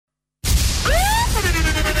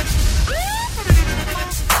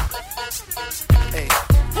Hey.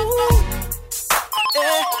 Ooh.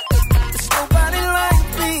 Yeah. There's nobody like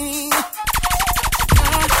me.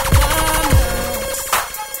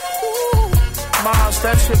 Miles,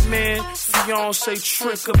 that's your man. Fiance,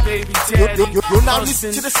 Tricker, baby daddy. You're now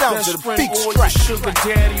listening to the sounds of the big strike. Sugar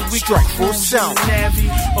daddy. We strike can full cruise sound. in the Navy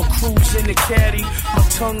or cruise in the caddy. My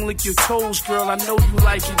tongue lick your toes, girl. I know you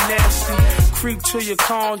like it nasty. Creep to your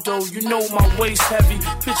condo. You know my waist heavy.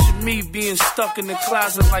 Picture me being stuck in the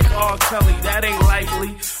closet like R. Kelly. That ain't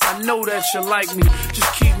likely. I know that you like me.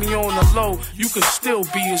 Just keep me on the low. You can still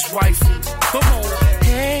be his wifey. Come on.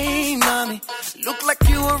 Hey, mommy. Look like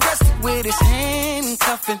you arrested with his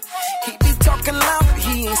handcuffing. He be talking loud, but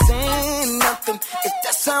he ain't saying nothing. If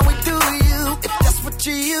that's how we do you, if that's what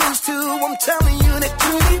you used to, I'm telling you that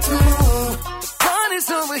you need to move. The party's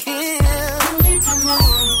over here. You need to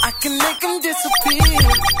move. I can make him disappear.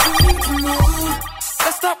 You need to move.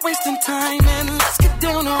 Let's stop wasting time and let's get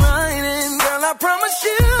down to riding. Girl, I promise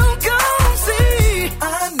you, gon' see.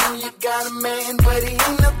 I know you got a man, but he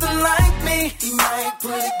ain't nothing like me. He might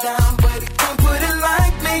put it down, but he can't put it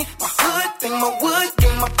like me. My hood thing, my wood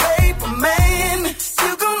game, my paper man.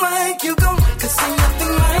 You gon' like, cause ain't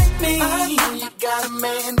nothing like me. I know you got a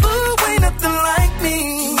man, but ain't nothing like me.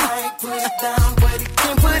 He might put it down, but he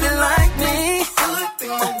can't put it like me. My hood thing,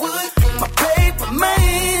 my wood game, my paper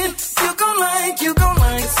man. You gon' like,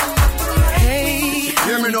 cause ain't nothing like me. Hey,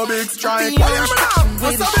 hear me no big strike.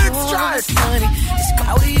 What's a big strike? It's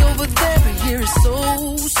cloudy over there, but here it's so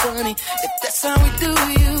sunny. If that's how we do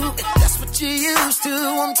you, if that's what you used to,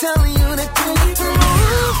 I'm telling you that you need to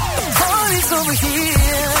move. The party's over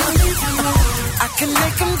here. I can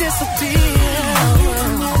make them disappear.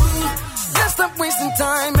 Let's stop wasting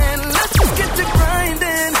time and let's just get to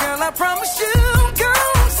grinding. Girl, I promise you,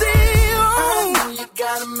 gon' see. I know you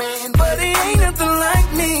got a man, but he ain't nothing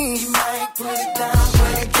like me. He might put it down,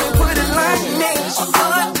 but he can't put it like me.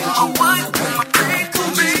 I would, my pain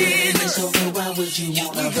could be. So why would you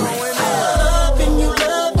want to break up? And you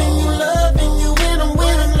love, and you love, and you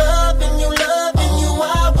win, love, and you love, and you.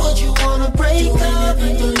 Why would you wanna break up?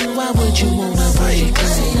 Why would you wanna break up?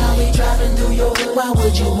 See how we driving through your hood. Why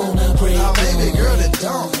would you wanna break up? Baby girl, that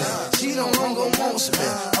don't. She no longer wants me.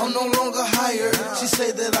 I'm no longer hired. She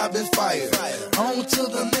say that I've been fired. On to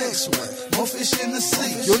the next one. More fish in the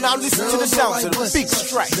sea. You're now listening to the sounds of the big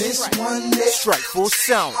strike. This one day, strike full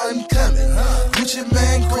sound. I'm coming. Gucci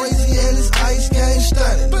man crazy and his ice game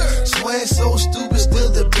stunning. Swag so stupid, still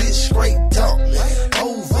the bitch straight talk me.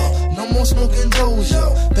 Over. No more smoking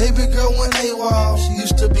doja. Baby girl went AWOL. She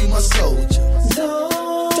used to be my soldier.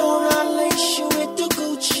 Don't I lace you with the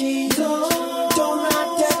Gucci? Don't I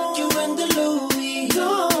deck you in the Louis?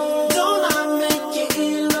 Don't I make you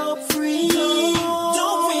elope free?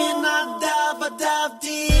 Don't when I dive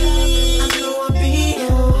deep. I know I be.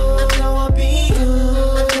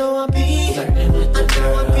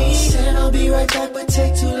 Saying I'll be right back, but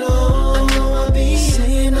take too long. I know I be.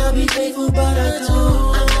 Saying I'll be faithful, but I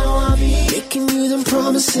don't. I know I be. Making you them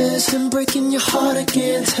promises and breaking your heart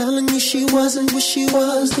again. Telling you she wasn't what she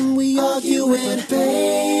was, then we arguing.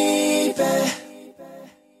 Baby,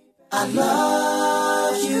 I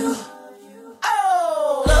love you.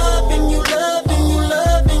 Oh, loving you, loving you,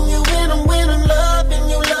 loving you. When I'm loving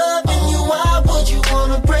you, loving you. Why would you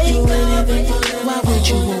wanna break up? Why would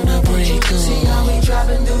you wanna break up? See how we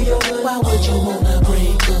driving through your hood. Why would you wanna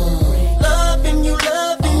break up? Loving you,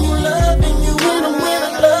 loving you, loving you. When I'm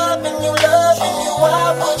loving you, loving you. Why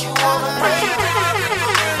would you wanna break up?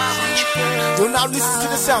 You're now listening to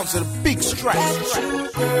the sounds of the big strike.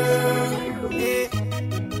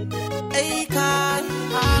 Akon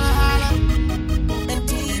and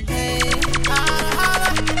T-Pain.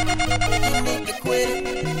 You need to quit it.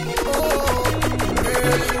 Oh,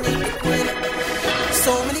 girl, you need to quit it.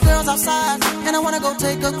 So many girls outside, and I wanna go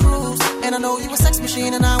take a cruise. And I know you a sex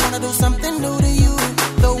machine, and I wanna do something new to you.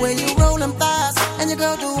 The way you roll them thighs, and your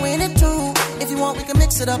girl doing it too. If you want, we can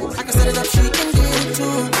mix it up. I can set it up, she can get it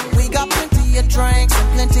too. We got plenty of drinks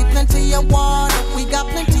and plenty of water. We got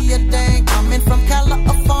plenty of dank coming from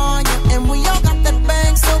California, and we all got that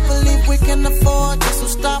bang, so believe we can afford this. So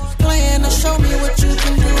stop playing and show me what you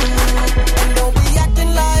can do. And don't be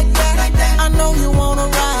acting like that. I know you wanna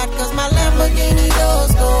ride, cause my Lamborghini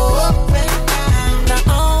doors go up and down.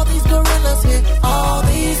 Now all these gorillas hit, all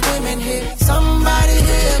these women hit. Somebody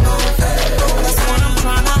here gon' that's what I'm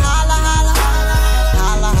trying to holla, holla, holla,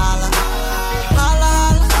 holla, holla,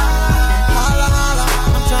 holla, holla.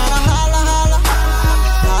 I'm trying to holla, holla,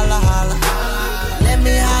 holla, holla. Let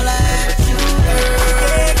me holla at you, girl.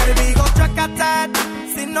 Yeah, got a big old truck outside,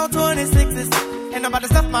 sitting on 26s, and I'm about to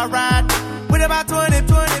stuff my ride with about 20.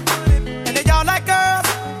 And they all like girls,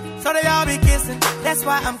 so they all be kissing. That's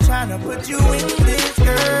why I'm trying to put you in this,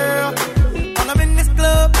 girl. While I'm in this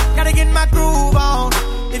club, gotta get my groove on.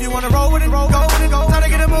 If you wanna roll with it, go with it, time to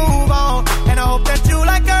get a move on. And I hope that you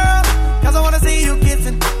like, girl, cause I wanna see you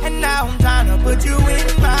kissing. And now I'm trying to put you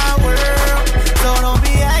in my world. So don't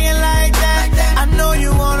be acting like that. I know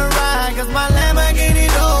you wanna ride, cause my Lamborghini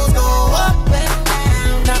doors go up and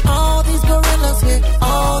down. Now all these gorillas here,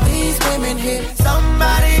 all these women here,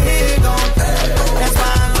 somebody here gon' that's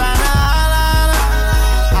why I'm trying to holla,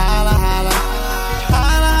 holla, holla,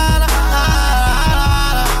 holla,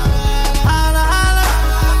 holla, holla, holla,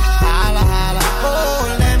 holla, holla,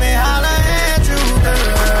 oh, let me holla at you,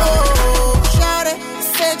 girl. Oh, shawty,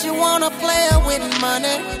 said you wanna play with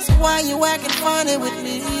money, so why you acting funny with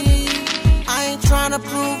me? I ain't tryna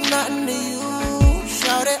prove nothing to you,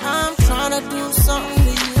 shawty, I'm tryna do something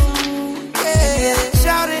to you, yeah.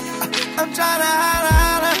 Shawty, I'm tryna holla,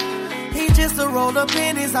 holla. He just a roll of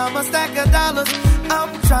pennies, I'm a stack of dollars.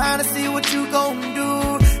 I'm trying to see what you gon'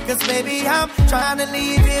 do, cause baby, I'm trying to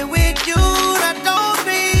leave it with you. Now don't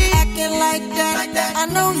be acting like that. I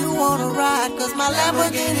know you wanna ride, cause my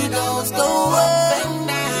Lamborghini doors go up and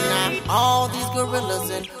down. Now all these gorillas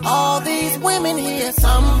and all these women here,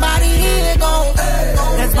 somebody here gon'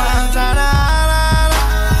 that's why I'm trying to holla,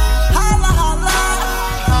 holla, holla,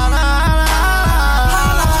 holla,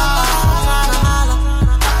 holla, holla,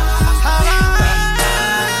 holla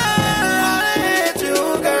at you,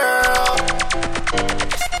 girl.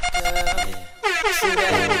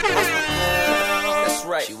 That's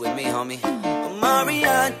right. You with me, homie?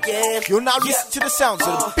 Marion, yeah. You're now listening to the sounds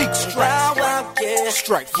of the big strike. Yeah.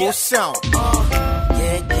 Strike Force sound. Yeah.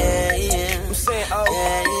 I'm saying,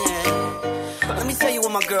 let me tell you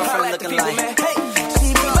what my girlfriend looking like. Hey,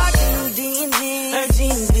 she be rocking new jeans, her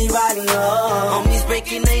jeans be riding low. Homies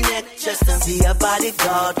breaking their neck just to see her body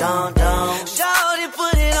go down. Shawty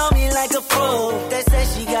put it on me like a pro. They say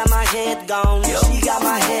she got my head gone. She got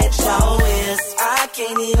my head showing. I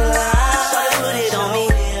can't even lie. Shawty put it on me.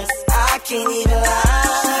 I can't even lie.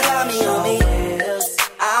 She got me on me.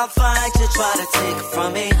 I'll fight to try to take her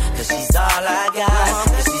from me, cause she's all I got.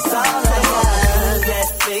 Cause she's all I got. That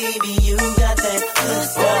baby, you got that good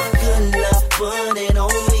stuff. Good enough, but it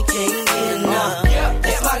only can't get enough.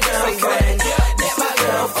 That's my girlfriend. That's my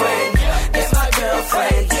girlfriend. That's my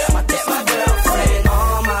girlfriend. That's my girlfriend.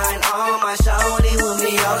 All mine, shawty with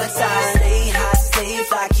me all the time. Stay hot, stay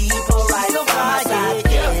fly, keep her right by my side.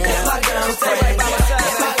 That's my girlfriend.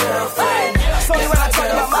 That's my girlfriend. So when I talk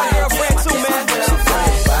about my girlfriend too, man.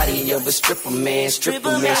 Body of a stripper, man. She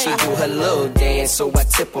do her little dance, so I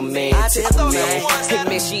tip her, man. Hey,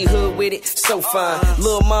 man, she hood with it, so fine.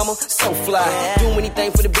 Little mama, so fly. Do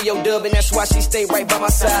anything for the B.O.W., and that's why she stay right by my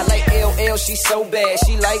side. Like LL, she so bad.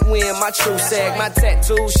 She like when my true sag. My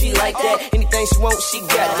tattoos, she like that. Anything she want, she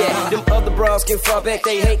got that. Them other bras can fall back,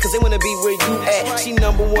 they hate, cause they wanna be where you at. She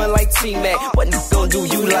number one like T-Mac. What you gon' do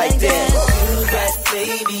you like that? You got,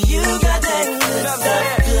 baby, you got that good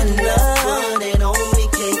stuff. Good enough, but it only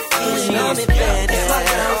can't get enough. That's my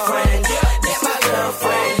girlfriend. That's my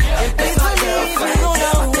girlfriend. That's my girlfriend.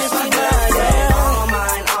 That's my girlfriend. All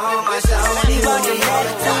mine, shawty with me all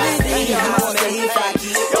the time. Stay hot, stay fly,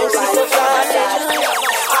 keep it right by my side.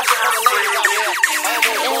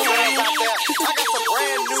 I got some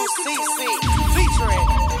brand new CC featuring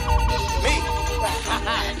me.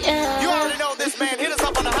 You already know this, man. Hit us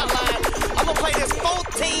up on the hotline. I'm gonna play this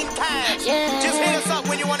 14 times. Just hit us up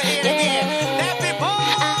when you wanna hear it again. That people.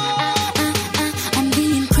 I'm the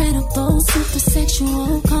incredible, super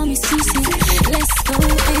sexual. Call me Cece. Let's go,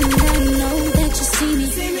 and I know that you see me.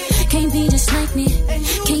 Can't be just like me.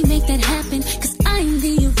 Can't make that happen, cause I'm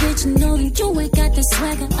the original, and you ain't got the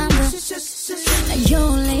swagger. I'm the. Now your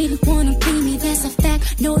lady wanna be me, that's a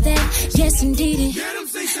fact. Know that, yes indeed.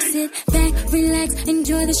 Sit back, relax,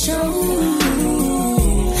 enjoy the show.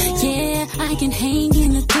 Yeah, I can hang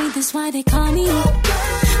in the thing, that's why they call me.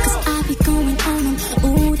 Cause I be going on them.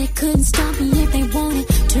 Ooh, they couldn't stop me if they wanted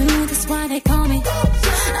to, that's why they call me.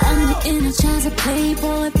 I'm the energizer,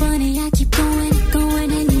 playboy bunny. I keep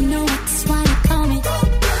going, and you know it, that's why they call me.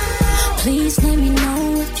 Please let me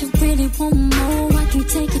know if you really want more. I can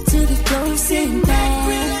take it to the floor, sitting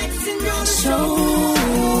back, show.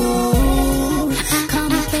 Call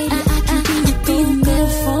me baby, I can be your beam, good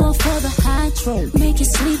for the hydro. Make you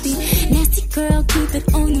sleepy, nasty girl, keep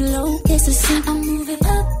it on the low. It's a sin, I move it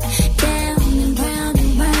up, down, and round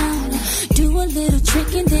and round. Do a little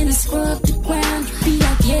trick and then I scrub the ground. You be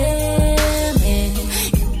like, yeah, man,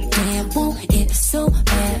 you damn want it so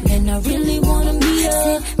bad, and I really wanna meet up.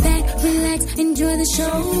 Sit back, relax, enjoy the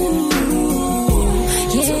show.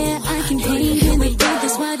 Yeah, I can hang in the dark,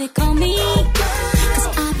 that's why they call me. Cause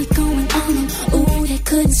I be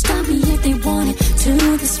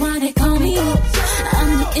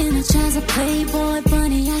image as a playboy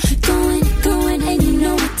bunny. I keep going, going, and you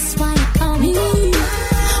know it's why you call me.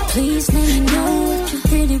 Please let me know if you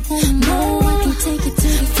really want more. I can take it to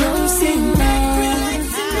the close and back.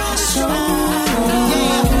 Show.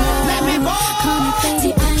 Let me roll.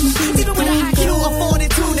 Even with an IQ of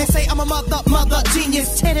 42, they say I'm a mother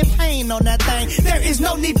genius. Teddy Payne on that thing. There is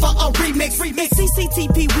no need for a remix.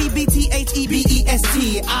 CCTP, we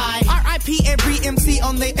BTHEBEST. RIP every MC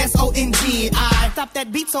on the SONG. Stop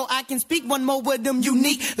that beat so I can speak one more with them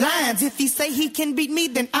unique lines. If he say he can beat me,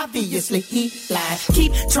 then obviously he lies.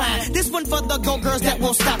 Keep trying. This one for the go girls that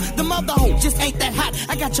won't stop. The mother hoe just ain't that hot.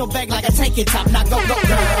 I got your back like a tanky top. Now go girl.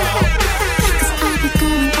 Cause I be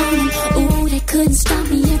going on and ooh, they couldn't stop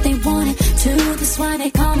me if they wanted to. That's why they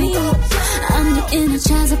call me. I'm the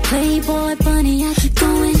Energizer Playboy bunny. I keep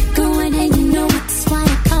going, going, and you know that's why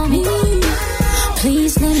they call me.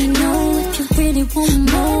 Please let me know if you really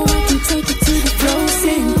want more. I can take it to the floors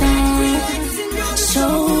and back.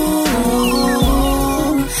 Show.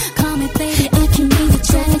 Call me baby, I can make the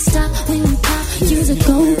track stop when we pop. You're the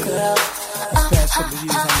go girl. Past couple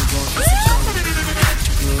years I've been going through some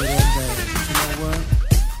good and bad. You know what?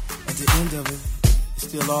 At the end of it, it's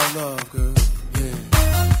still all love, girl. Yeah.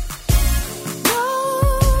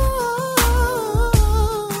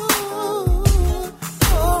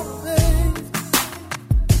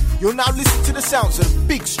 You'll now listen to the sounds of the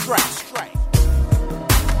Big Strike.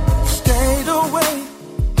 Stayed away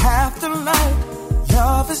half the night.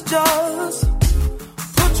 Love is just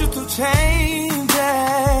put you through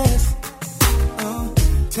changes.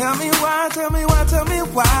 Tell me why, tell me why, tell me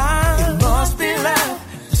why. It must be love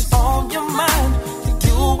just on your mind. You're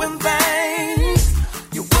doing things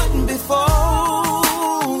you wouldn't before.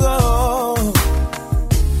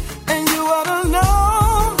 And you ought to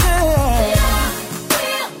know that love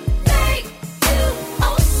will make you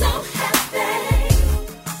oh so happy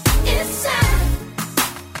inside.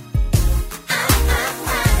 I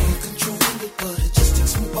can't control it, but it just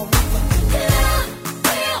takes me over. Love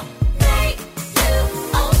will make you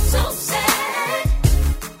oh so sad,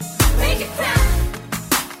 make it cry.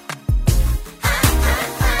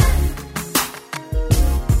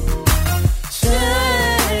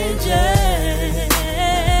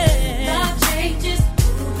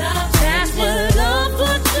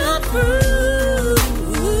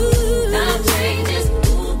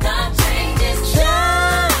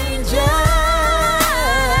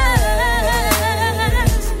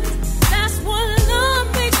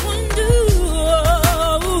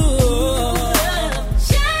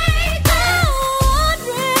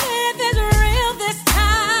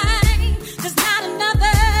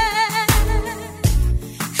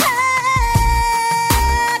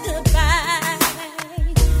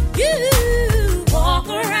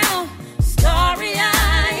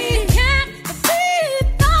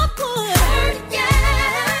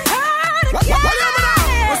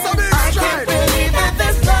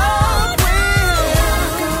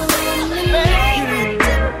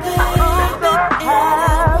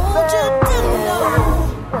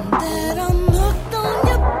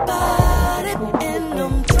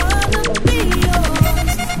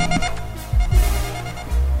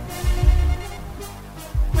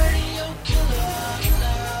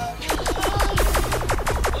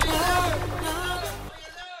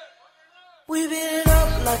 We beat it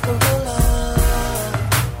up like a roller.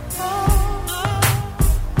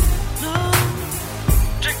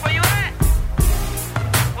 Chick, where you at?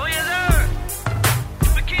 Oh, yes, sir.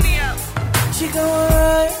 Bikini out. She gon'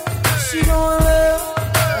 right, she gon' left,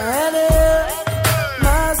 and it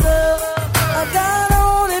myself. I got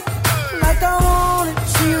on it like I want it.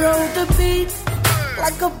 She rode the beat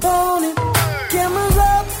like a pony. Cameras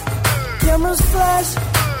up, cameras flash.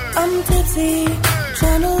 I'm tipsy,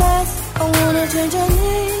 tryna last. I wanna change her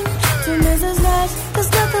name to Mrs. Nash.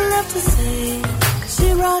 There's nothing left to say, 'cause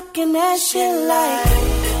she rockin' that shit like.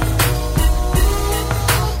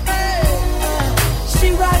 She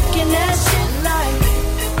rockin' that shit like.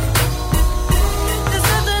 There's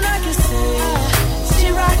nothing I can say. She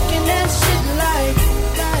rockin' that shit like.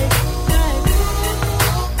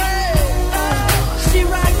 She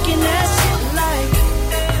rockin' that shit like.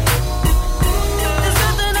 There's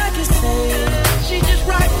nothing I can say. She just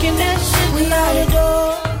rockin' that shit. We out the door,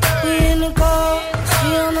 we in the car. She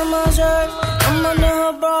under my shirt, I'm under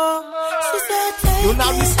her bra. She said, take You'll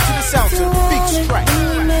now listen to the sounds of the Big Strike.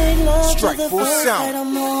 Strike full sound.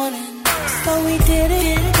 So we did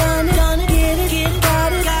it, done it, get it,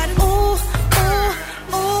 got it. Ooh, ooh,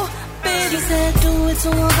 ooh, baby. She said, do it so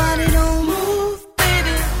my body don't move,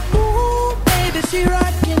 baby. Ooh, baby, she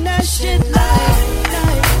rockin' that shit like.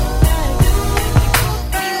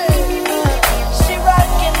 She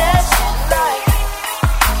rockin' that.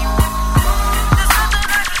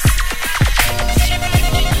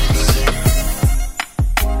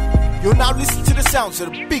 sounds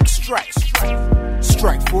of the big strike.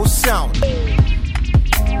 Strike full sound.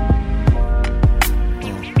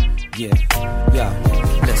 Yeah,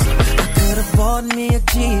 listen. I could've bought me a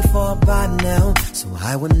G4 by now, so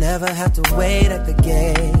I would never have to wait at the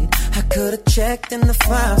gate. I could've checked in the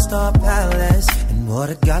 5-star palace and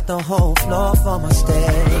would've got the whole floor for my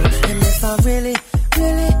stay. And if I really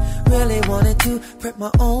wanted to print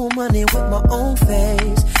my own money with my own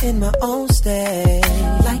face in my own state,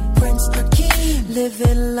 like Prince Hakeem,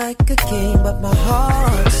 living like a king, but my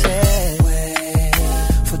heart said, wait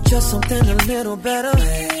for just something a little better.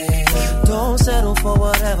 Don't settle for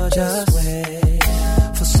whatever, just wait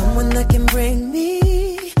for someone that can bring me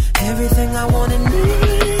everything I want and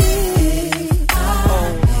need.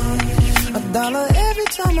 $1 every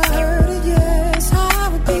time I heard it, yes, I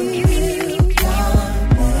would be.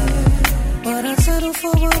 But I'd settle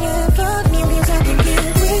for whatever, long as I can get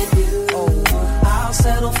with you. I'll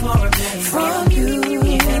settle for a minute from you,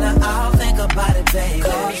 and I'll think about it, baby.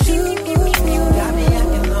 'Cause you got me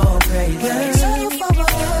acting all crazy. I'll settle for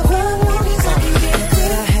whatever, long as I can get with you.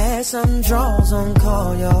 I had some draws on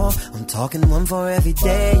call, y'all. I'm talking one for every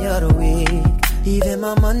day of the week. Even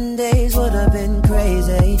my Mondays would have been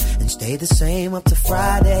crazy and stayed the same up to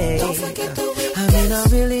Friday. Don't forget to I mean, I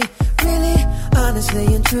really, honestly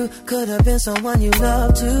and true, could have been someone you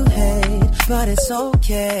love to hate, but it's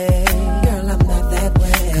okay, girl, I'm not that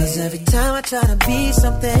way. 'Cause every time I try to be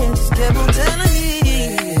something, just keep on telling me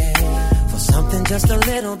for something just a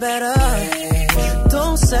little better.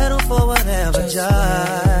 Don't settle for whatever,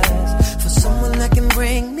 just for someone that can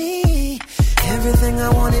bring me everything I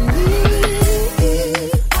want and need.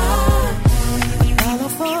 All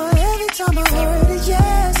for every time I heard it,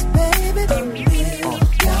 yes, baby.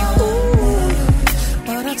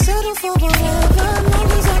 But I'd settle for whatever, long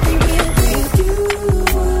as I can get with you.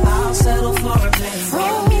 I'll settle for a minute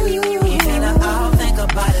from you, and I'll think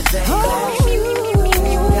about it, baby.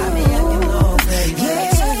 You got me acting all crazy. Yeah,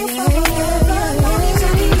 settle for whatever, long as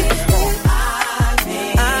I can get with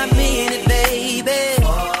you. I mean it, baby.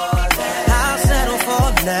 I'll settle for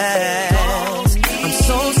less. I'm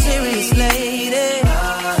so serious, lady.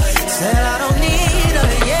 Said I don't need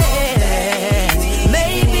her yet.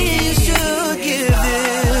 Maybe you should give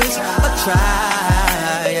this a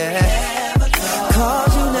try, yeah.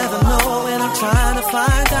 'Cause you never know when I'm trying to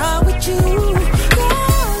find out with you.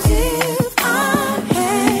 'Cause if I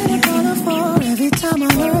had $1 for every time I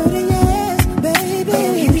heard it, yes, baby.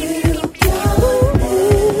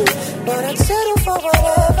 Ooh, but I'd settle for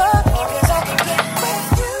whatever, long as I can get with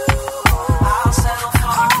you. I'll settle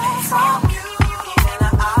for a minute from you, and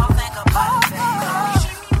I'll think about it, baby.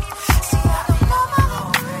 See, I don't know my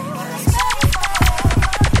own way, but I'd settle for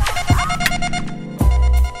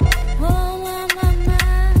Oh, my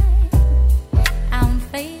mind, I'm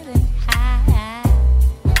feeling high.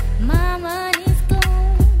 My money's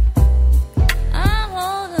gone. I'm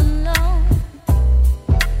all alone.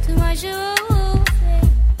 Too much to say.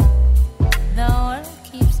 The world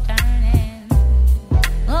keeps turning.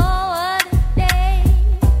 Oh, what a day!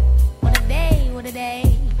 What a day! What a day!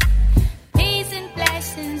 Peace and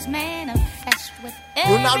blessings manifest with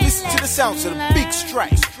every You'll now listen to the sounds of the big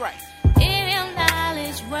lesson strike. If your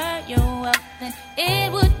knowledge were your wealth, then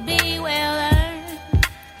it would be well earned.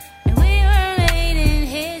 And we were made in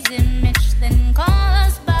His image, then call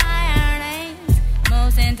us by our names.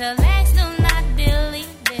 Most intellects do not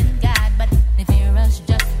believe in God, but they fear us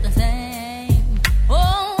just the same.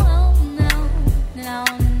 Oh, no, no,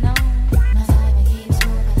 no. My life keeps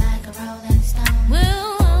moving like a rolling stone.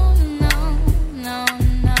 Oh, no, no,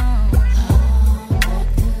 no. Back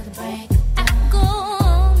to the break of dawn. I go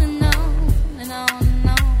on and on and on and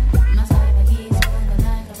on. My life keeps moving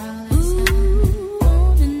like a rolling stone.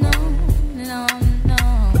 On and on and on and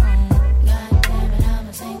on. God damn it,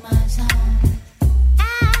 I'ma sing my song. I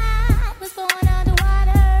was born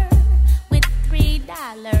underwater with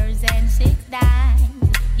 $3 and 6 dimes.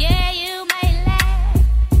 Yeah, you may laugh,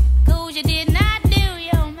 'cause you did not do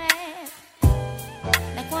your math.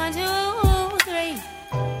 Like 1, 2, 3.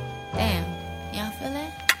 Damn, y'all feel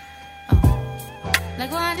that? Oh,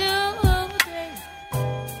 like 1, 2, 3.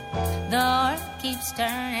 The earth keeps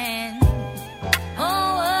turning. Oh,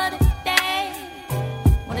 what a day!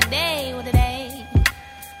 What a day! What a day!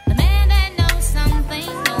 The man that knows something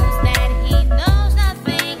knows that he knows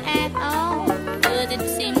nothing at all. Does it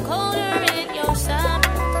seem colder in your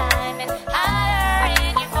summertime and hotter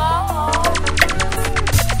in your fall?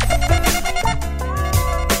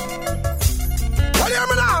 What do you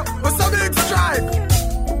mean now? What's the big strike?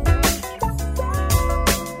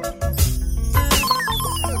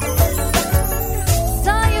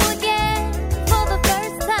 Saw you again.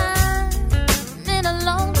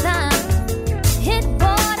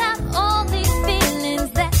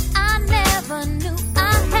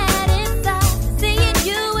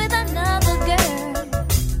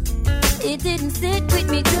 It didn't sit with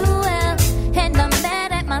me too well, and I'm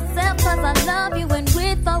mad at myself 'cause I love you, and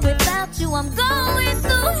with or without you I'm going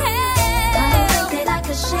through hell. I don't think that I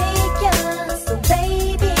could shake you, so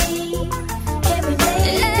baby, can we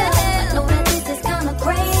make up? I know that this is kinda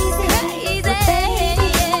crazy, but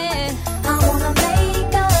baby, I wanna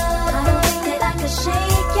make up. I don't think that I could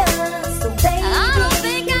shake you, so baby, I don't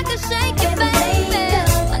think I could shake you, baby.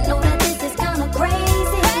 I know that this is kinda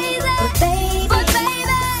crazy, but baby,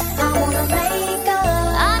 I wanna make up.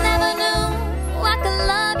 I never knew I could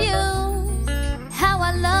love you how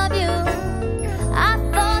I love you. I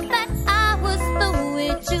thought that I was through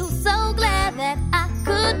with you, so glad that I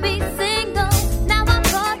could be single. Now I'm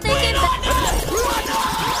caught thinking back.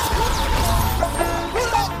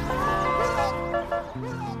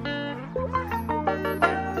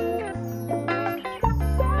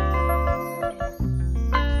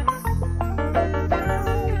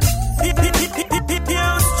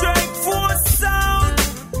 Straight for sound.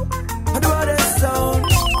 I do all that sound.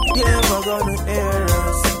 Yeah, we're gonna hear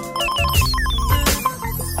us.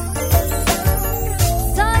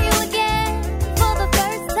 Saw you again for the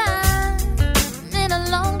first time in a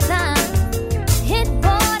long time. It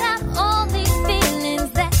brought out all these feelings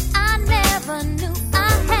that I never knew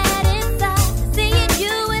I had inside. Seeing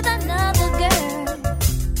you with another girl,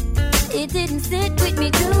 it didn't sit with me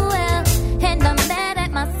too well, and I'm mad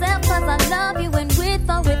at myself 'cause I love you, and with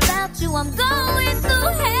or without you I'm going through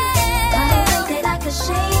hell. I don't think that I could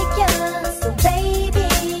shake you, so baby,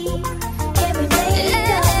 can we make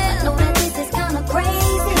up? I know that this is kinda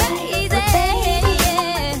crazy, but baby,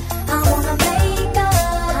 I wanna make up.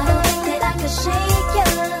 I don't think that I could shake you,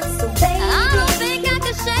 so baby, I don't think I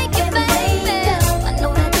could shake you, baby. I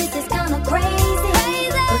know that this is kinda crazy,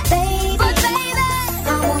 but baby,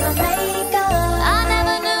 I wanna make up. I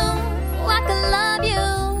never knew I could love you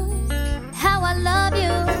how I love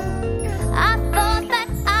you. I thought that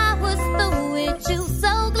I was through with you,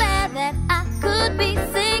 so glad that I could be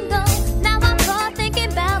single. Now I'm caught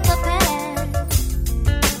thinking about the past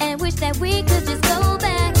and wish that we could just go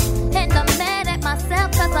back. And I'm mad at myself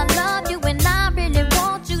 'cause I love you, and I really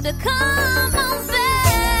want you to come on back.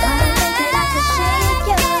 I don't think that I could shake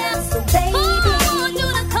you, so baby, I want you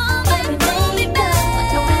to come back and hold me back. I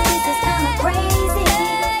know that this is kinda crazy,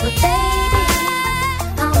 but baby,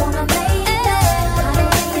 I wanna make up. I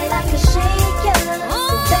don't think that I could shake you,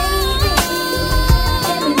 so baby,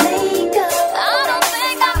 can we make up? I don't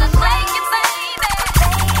think I could shake you, baby.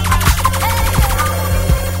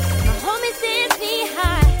 My homie sits me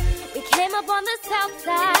high. We came up on the south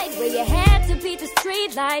side where you had to beat the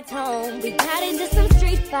street lights home. We got into some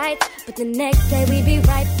street fights, but the next day we'd be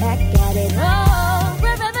right back at it. Oh,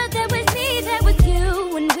 wherever there was me, there was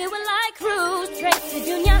you, and we were like crews straight to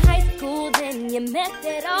junior high school. Then you messed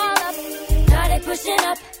it all up, started pushing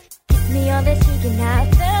up, kissed me on the cheek, and I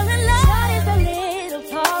fell in love. Shawty's a little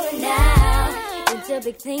taller now, into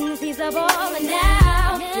big things, he's a baller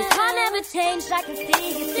now. His heart never changed, I can see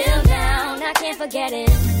he's still down. I can't forget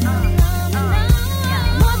it.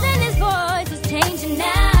 More than his voice is changing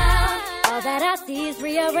now. All that I see is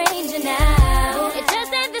rearranging now. It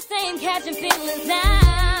just ain't the same catching feelings now.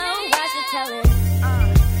 I should tell him.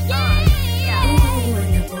 Ooh,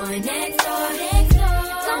 and the boy next door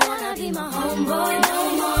don't wanna be my homeboy no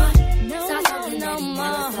more. Saw something no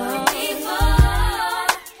more. Before,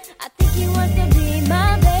 I think he wants to be my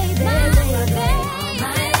baby. My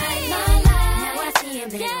life. Now I see him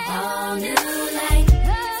in a whole new light.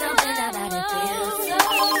 Something about it feels so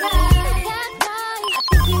right. I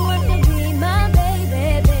think he wants to be my baby.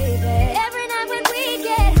 Every night when we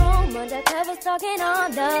get home, undercover talking on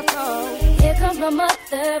the phone. Here comes my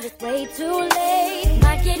mother, it's way too late.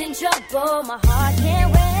 Might get in trouble, my heart can't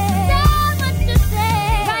wait. So much to say,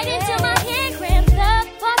 right into my hand cramps up.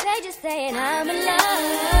 4 pages saying I'm in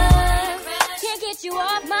love. Can't get you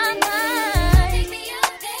off my mind.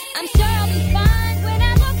 I'm sure I'll be fine when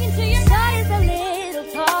I look into your eyes. A little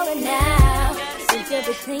taller now, into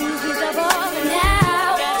the things he's a baller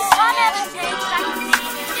now. I never changed, I can see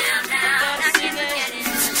you still now. I can't forget it.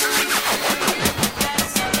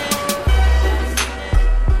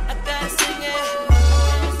 I gotta sing it.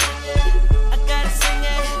 I gotta sing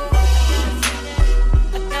it.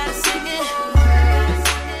 I gotta sing it.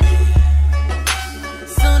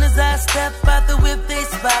 Soon as I step out the whip, they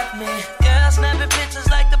spot me. Girls snapping pictures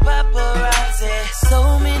like the paparazzi.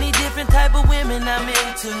 So many different type of women I'm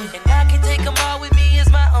into, and I can take them all with me, is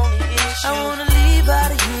my only issue. I wanna leave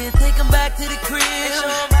out of here, take them back to the crib, show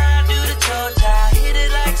them how I do the cha-cha, hit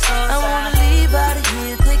it like so. I wanna leave out of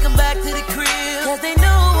here, take them back to the crib, 'cause they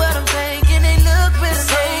know what I'm thinking, they look better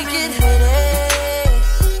naked.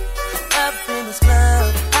 Up in this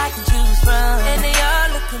club, I can choose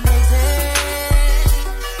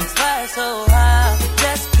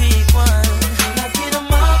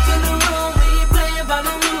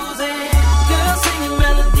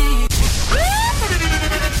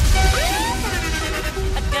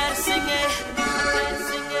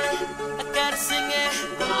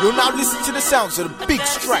You'll now listen to the sounds of the big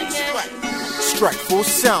strike. Strike full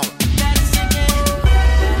sound.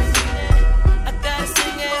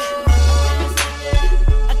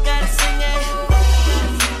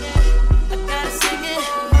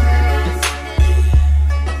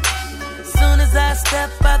 I step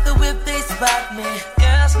out the whip, they spot me.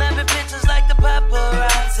 Girls snapping pictures like the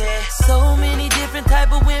paparazzi. So many different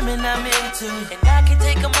type of women I'm into, and I can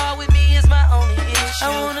take them all with me, is my only issue. I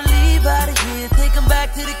wanna leave out of here, take them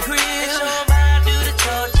back to the crib, show them how I do the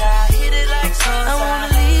Georgia, hit it like so. I wanna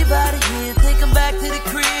leave out of here, take them back to the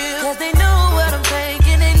crib, cause they know what I'm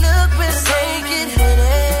thinking, they look better naked.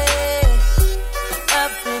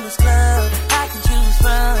 Up in this club, I can choose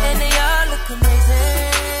from, and they all look amazing.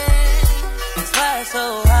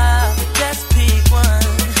 So high, just pick one.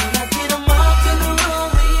 I get them all to the room,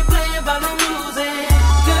 we ain't playing by no rules.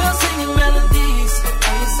 Girls singing melodies,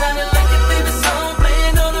 and it sounded like your favorite song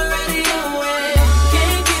playing on the radio.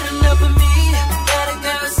 Can't get enough of me. Got a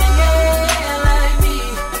girl singing like me.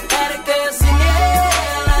 Got a girl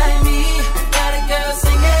singing like me. Got a girl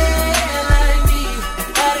singing like me.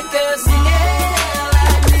 Got a girl singing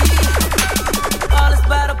like me. All this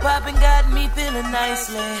bottle popping got me feeling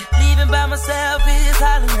nicely. Leaving by myself is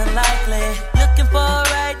highly unlikely. Looking for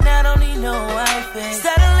right now, don't need no wifey.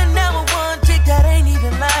 Settling down with one chick that ain't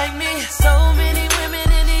even like me. So many women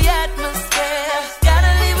in the atmosphere.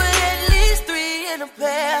 Gotta leave with at least 3 in a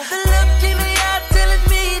pair. The look in the eye telling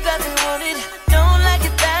me that they want it. Don't like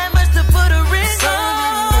it that much to put a ring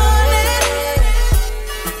on it.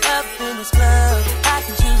 Up in this club, I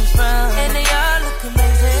can choose from, and they all look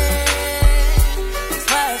amazing. That's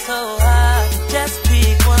why it's so hard. Just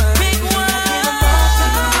pick one.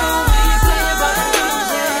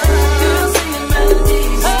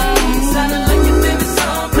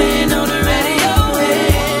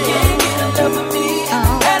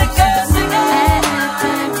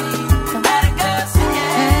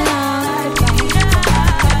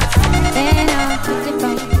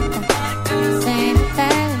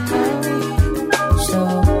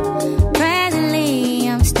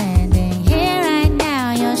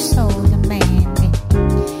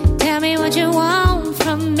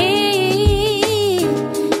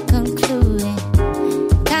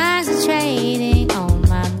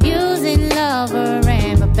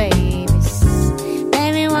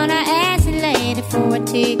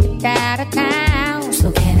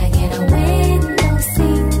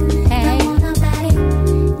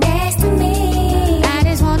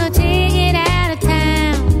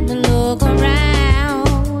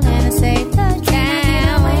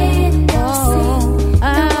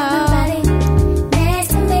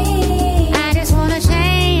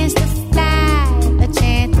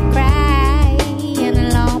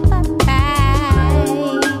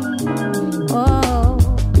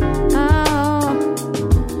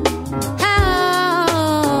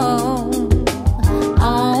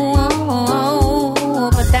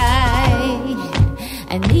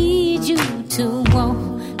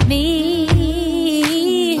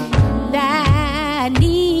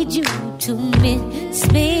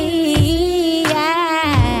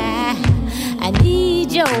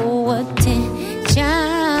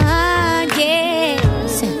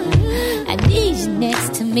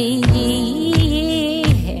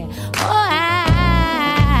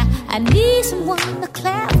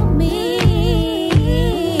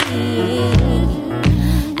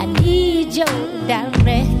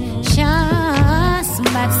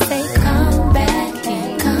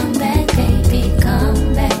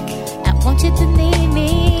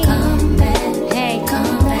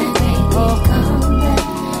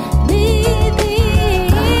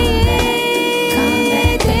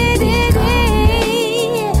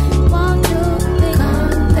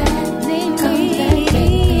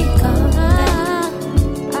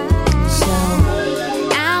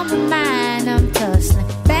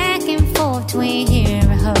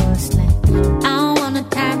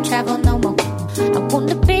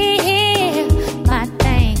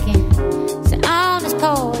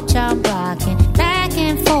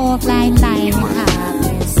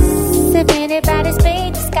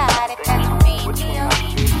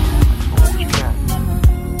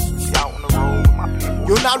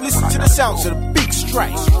 You'll now listen to the sounds of the big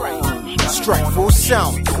strike. Strike full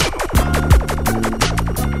sound.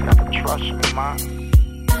 Trust me, man.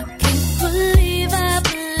 I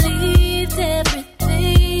believed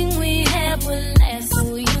everything we had would last.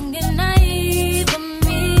 So young and naive of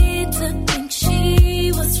me to think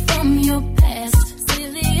she was from your past.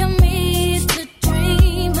 Silly of me to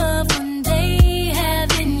dream of one day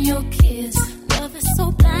having your kiss. Love is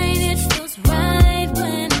so blind, it feels right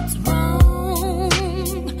when it's wrong.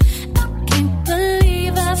 I can't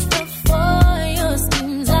believe I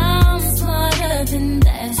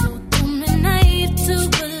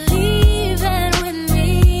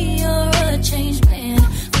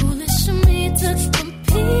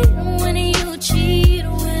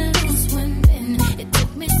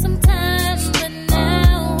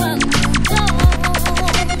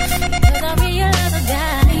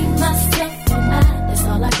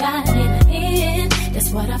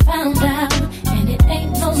found out, and it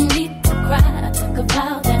ain't no need to cry. I took a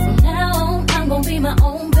vow that from now on I'm gonna be my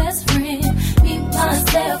own best friend. Me,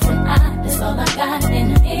 myself, and I. That's all I got in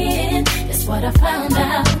the end. That's what I found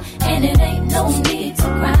out, and it ain't no need to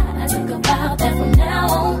cry. I took a vow that from now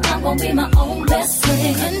on I'm gonna be my own best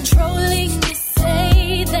friend. Controlling, you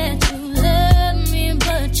say that you love me,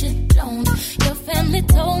 but you don't. Your family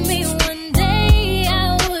told me one day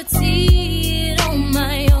I would see it on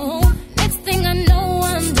my own. Next thing I know,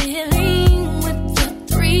 I'm dealing with your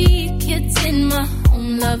 3 kids in my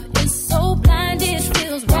home. Love is so blind, it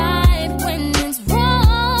feels right when it's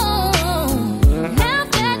wrong. Now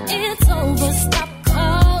that it's over, stop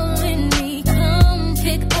calling me. Come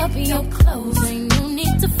pick up your clothes. Ain't no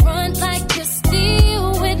need to front like you're still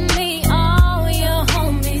with me. All your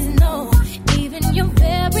homies know, even your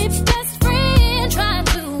very best friend tried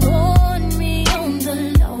to warn me on the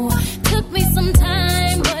low. Took me some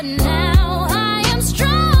time, but now I am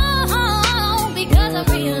strong because I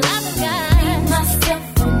realized I got myself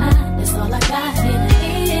and I. That's all I got in the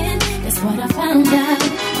end. That's what I found out,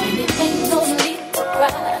 and it ain't no need to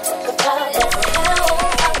cry. I took a vow that from now on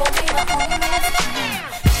I'm gonna be my own best friend.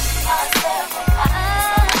 Myself and I,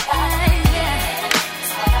 yeah.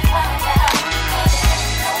 That's what I found out, and it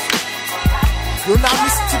ain't no need to cry. You'll now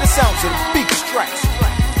listen to the sounds of the big strikes.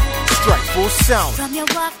 Strike for sound. From your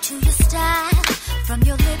walk to your style, from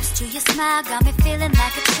your lips to your smile, got me feeling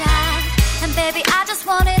like a child. And baby, I just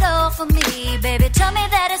want it all for me. Baby, tell me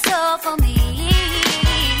that it's all for me.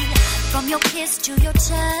 From your kiss to your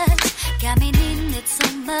touch, got me needing it so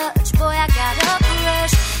much. Boy, I got a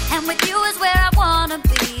crush, and with you is where I wanna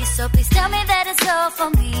be. So please tell me that it's all for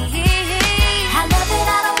me. I love it,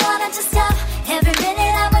 I don't want it to stop. Every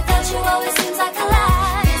minute I'm without you always seems like a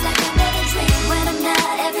lie. It's like I'm in a dream when I'm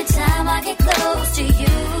not. Every time I get close to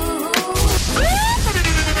you.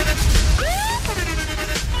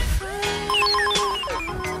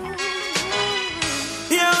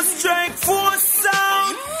 Yo, Strike Force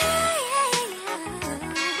sound.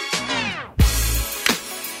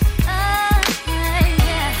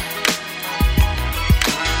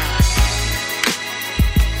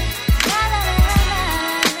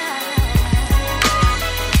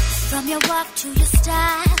 From your walk to your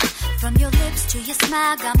style, from your lips to your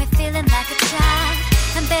smile, got me feeling like a child.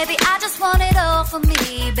 And baby, I just want it all for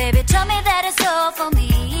me. Baby, tell me that it's all for me.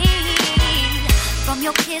 From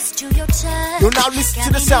your kiss to your touch, You'll now listen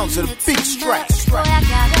to the sounds of the big strikes. Boy, I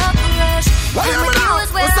got a crush, Why and am I with you now?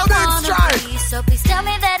 is where What's I up, big wanna strike? be. So please tell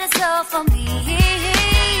me that it's all for me.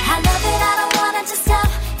 I love it, I don't want it to stop.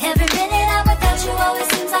 Every minute I'm without you always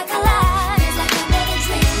seems like a lie. It's like I'm in a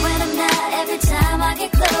dream when I'm not. Every time I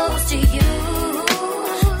get close to you.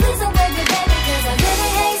 Please don't wake me, baby, 'cause I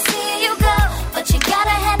really hate seeing you go. But you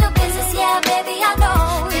gotta handle business, yeah, baby, I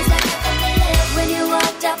know. It's like I felt the lift when you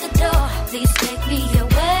walked out the door. Please take me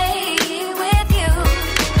away with you.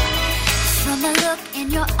 From the look in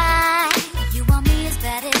your eye, you want me as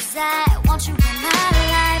bad as I want you in my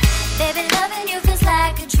life. Baby, loving you feels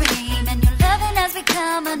like a dream, and your loving has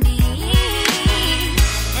become a need.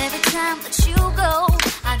 Every time that you go,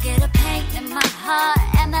 I get a pain in my heart,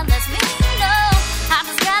 and that lets me know I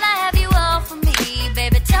just gotta have you all for me.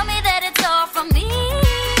 Baby, tell me that it's all for me.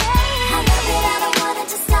 I love it, I don't want it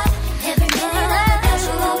to stop. Every minute I'm without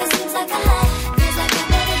you always seems like a lie. Feels like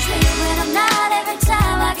I'm in a dream when I'm not. Every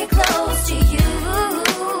time I get close to you.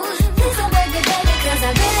 Please don't wake me, baby, 'cause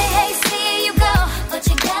I really hate seeing you go. But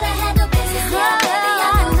you gotta handle business, yeah, baby,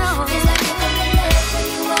 I know. Feels like you felt the lift when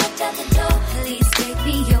you walked out the door. Please take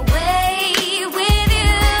me away with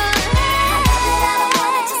you. I love it, I don't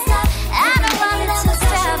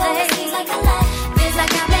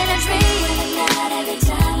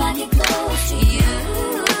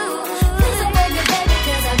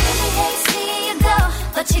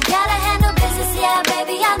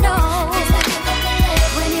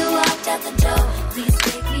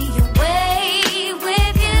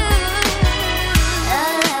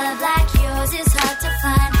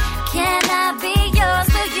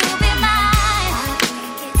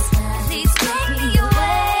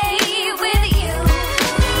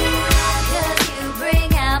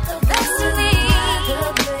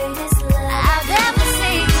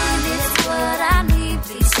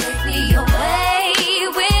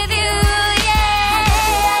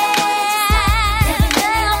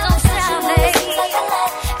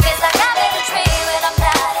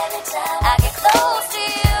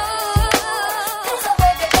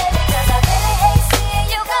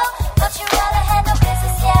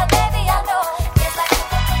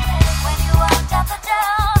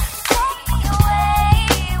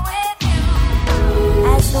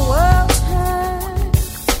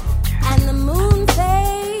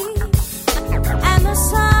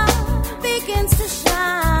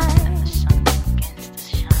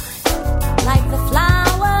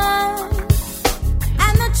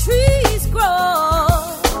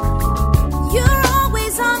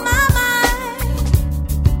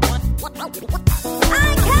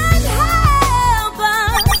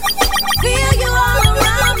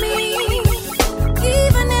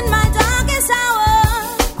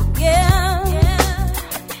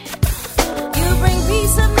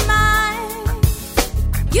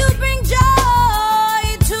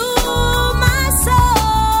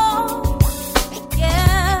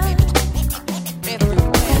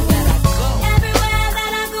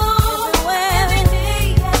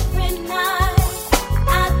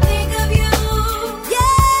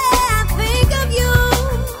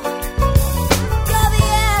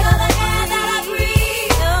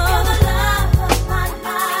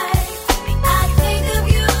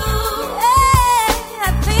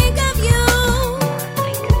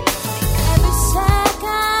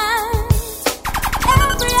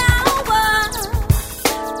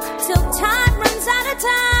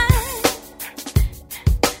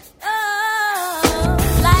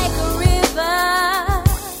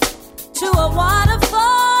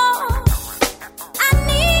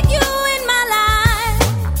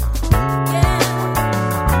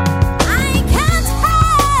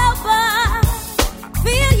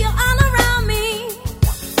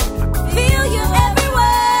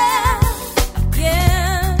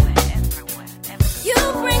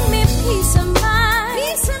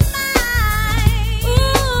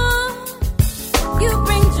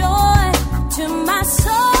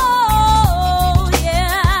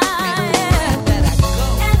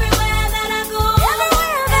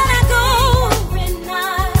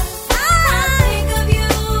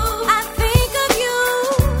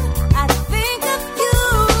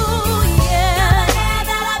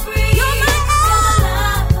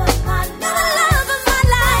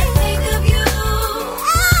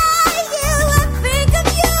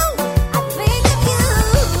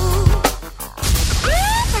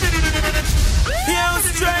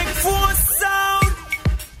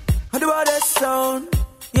down,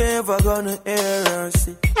 you ever gonna hear her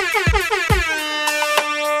sing.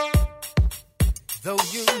 Though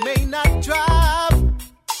you may not drive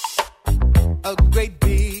a great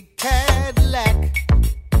big Cadillac,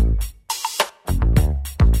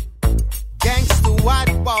 gangsta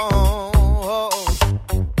white walls,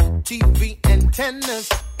 TV antennas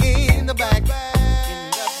in the back.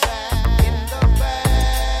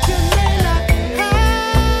 You may not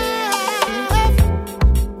have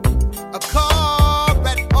a car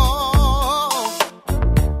at all,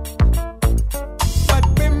 but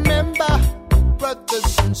remember,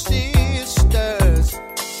 brothers and sisters,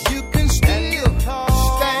 you can still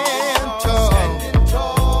stand tall.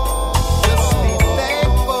 Just be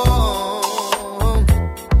thankful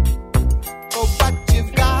for what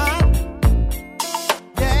you've got.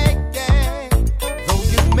 Yeah, yeah. Though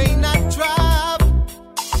you may not drive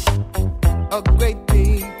a great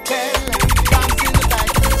big Cadillac, bombs in the back,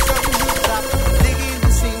 sun rooftop, digging the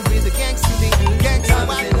scene with the gangster lean, gangster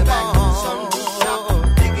white in the back, sun rooftop,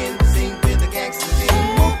 digging the scene with the gangster lean.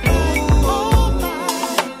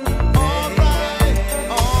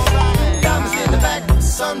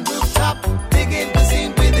 Sun rooftop, digging the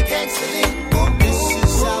scene with the gangster lean. This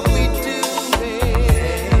is how we do it.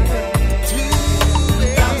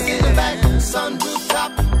 Diamonds in the back, sun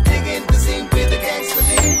rooftop, digging the scene with the gangster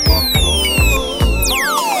lean.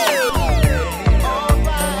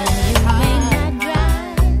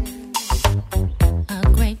 A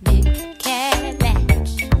great big Cadillac,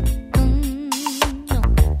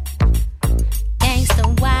 gangsta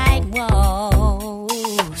white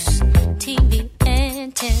walls, TV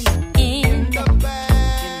antenna in the back.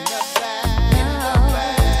 No,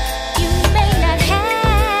 you may not have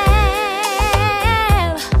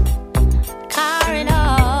car at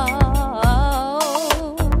all,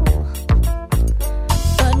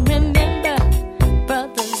 but remember,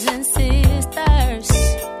 brothers and sisters,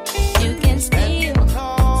 you can still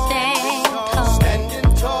stand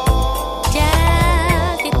tall.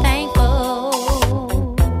 Just be thankful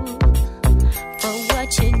for what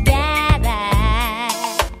you got.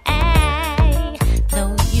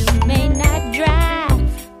 Though you may not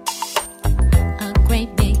drive a great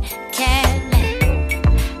big Cadillac,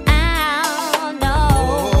 oh no,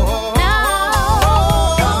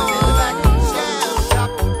 Diamonds in the back, sun rooftop,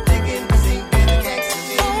 digging the scene with the gangster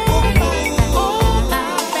lean.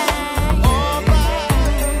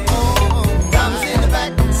 Diamonds in the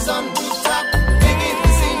back, sun rooftop, digging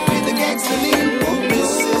the scene with the gangster lean.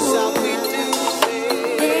 This is how we do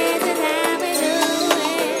it.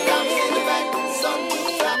 Diamonds in the back, sun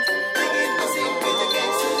rooftop, digging the scene with the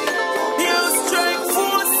gangster lean. You straight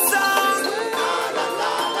for the sound.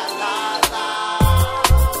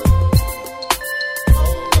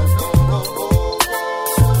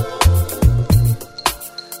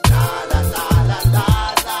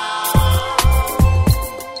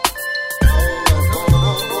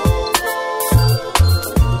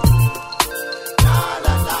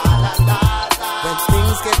 When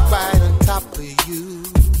things get right on top of you,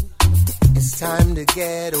 it's time to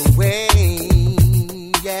get away,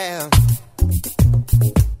 yeah.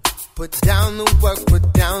 Put down the work,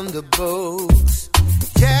 put down the books.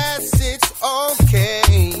 Yes, it's okay,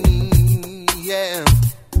 yeah.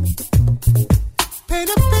 Paint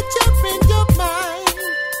a picture in your mind.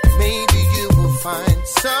 Maybe you will find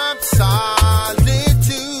some solitude.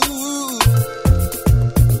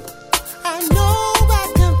 I know I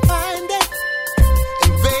can find it,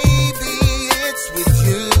 and baby, it's with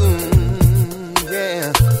you, yeah.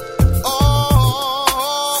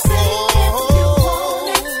 sing if you want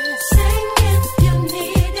it, sing if you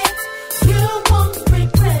need it, you won't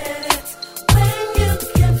regret it when you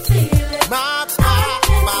can feel it. My, I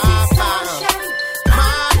can see sunshine, I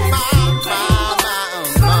can see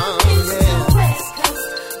rainbows from east to west, 'cause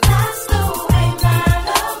that's the way my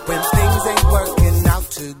love When goes. things ain't working out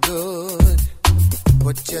too good,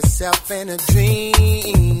 put yourself in a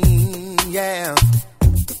dream, yeah.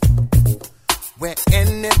 Where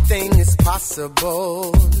anything is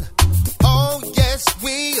possible. Oh, yes,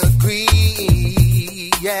 we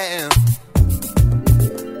agree, yeah.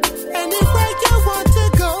 Anywhere you want to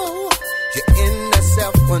go, your inner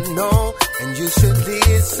self will know, and you should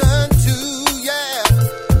listen to, yeah.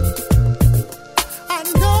 I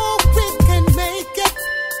know we can make it,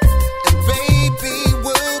 and baby,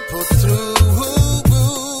 we'll pull through,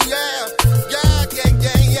 yeah. Yeah, yeah,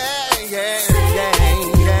 yeah, yeah, yeah, yeah,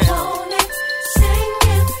 yeah. Sing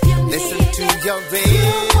if you Listen need to it, your you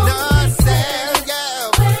inner self, yeah.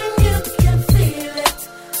 when you can feel it.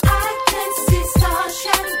 I can see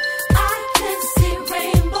sunshine, I can see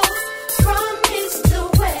rainbows from east to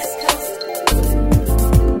west, 'cause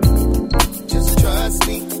Just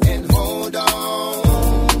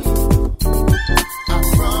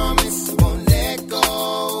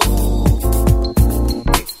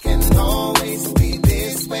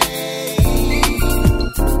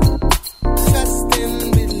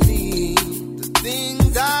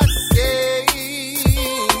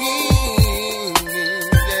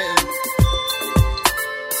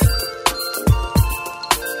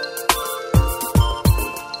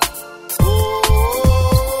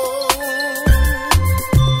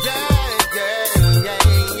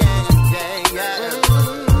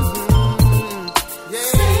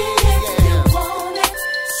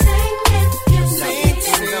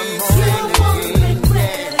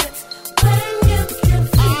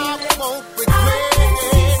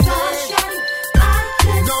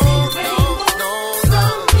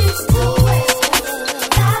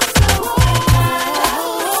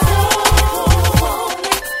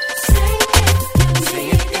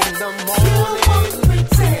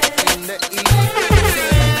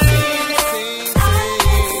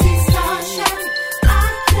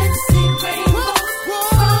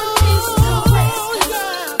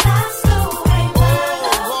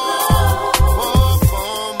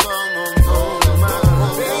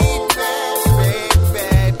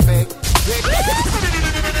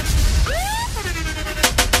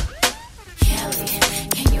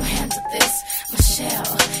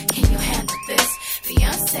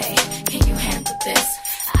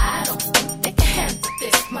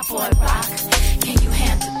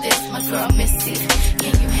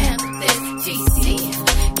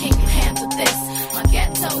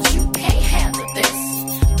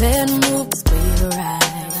better move this way to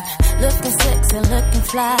ride. Looking sexy, looking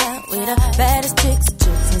fly, with the baddest chicks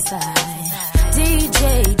inside. DJ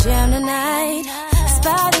jam tonight,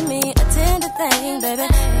 spotted me a tender thing, baby.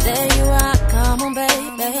 There you are, come on,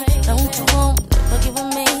 baby. Don't you want to boogie with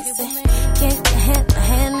me? Say, can't you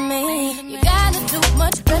hand me? You gotta do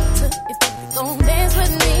much better if you gon' dance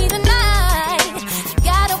with me tonight. You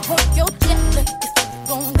gotta work your jet lag if you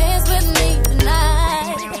gon' dance with me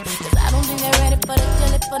tonight. Cause I don't think they're ready for that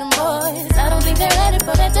jelly for them boys. I don't think they're ready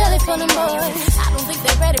for that jelly for them boys. I don't think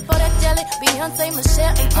they're ready for that jelly. Beyonce,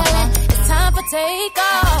 Michelle, and Kelly. It's time for take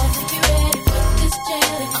off. I think you ready for this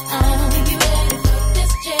jelly. I don't think you ready for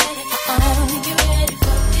this jelly. I don't think you ready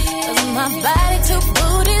for this. Cause my body too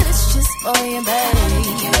bootylicious for you, baby. I don't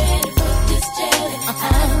think you ready for this jelly. I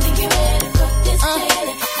don't think you ready for this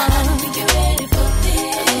jelly. I don't think you ready for this.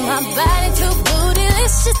 Cause my body too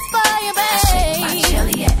bootylicious for you, baby. I shake my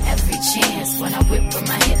jelly at every chance. When I whip with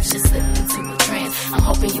my hips, just slip into a trance. I'm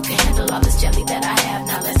hoping you can handle all this jelly that I have.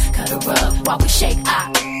 Now let's cut a rug while we shake.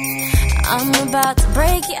 I'm about to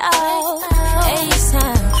break it off.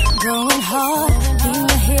 H-time, going hard. Beat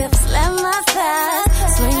my hips, let my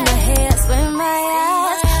thighs. Swing my hair, swing my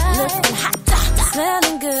eyes. Looking hot,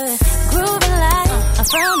 smelling good. Grooving like I'm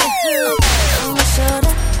from the hood. On my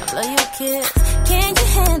shoulder, I blow your kiss. Can you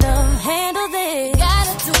handle this?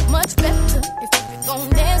 Gotta do much better if you gon'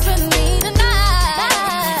 dance with me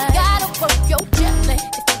tonight. Gotta work your jet lag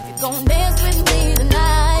if you gon' dance with me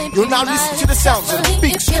tonight. You're now listening to the sounds of the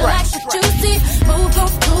big stretch. Move,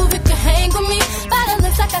 don't move, you can hang with me.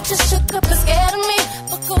 Violence, I got you shook up and scared of me.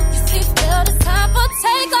 Buckle your seatbelt, it's time for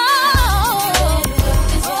take off.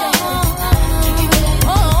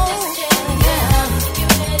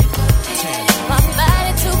 My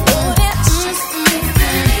body too booty.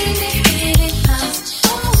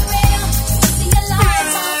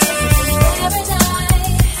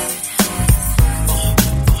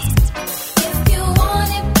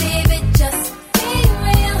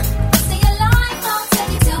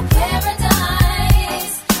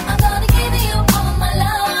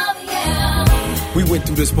 We went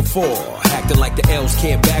through this before, acting like the L's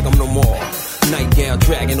can't bag them no more. Nightgown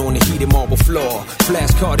dragging on the heated marble floor.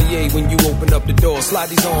 Flash Cartier when you open up the door. Slide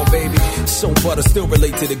these on, baby. So butter, still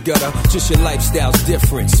relate to the gutter. Just your lifestyle's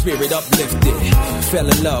different, spirit uplifted. Fell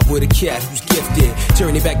in love with a cat who's gifted.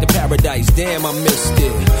 Journey back to paradise, damn, I missed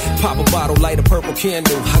it. Pop a bottle, light a purple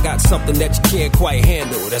candle. I got something that you can't quite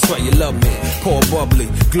handle. That's why you love me. Pour bubbly,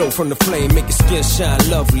 glow from the flame, make your skin shine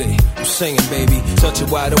lovely. I'm singing, baby. Touch it,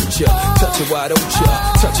 why don't ya? Touch it, why don't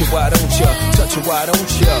ya? Touch it, why don't ya? Touch it, why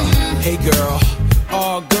don't ya? Hey, girl.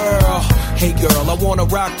 Oh, girl. Hey, girl, I wanna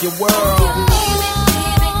rock your world.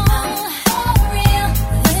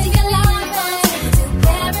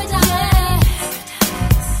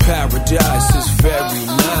 Paradise is very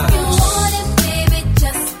nice.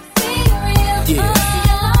 Yeah.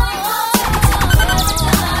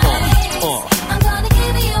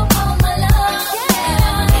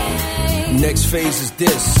 Next phase is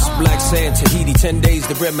this. Black sand, Tahiti, 10 days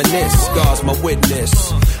to reminisce. God's my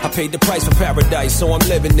witness. I paid the price for paradise, so I'm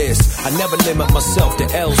living this. I never limit myself,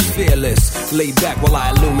 the L's fearless. Lay back while I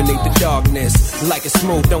illuminate the darkness. Like it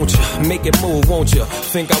smooth, don't you? Make it move, won't you?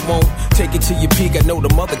 Think I won't? Take it to your peak, I know the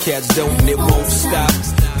mother cats don't, and it won't stop.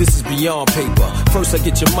 This is beyond paper. First I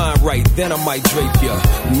get your mind right, then I might drape ya.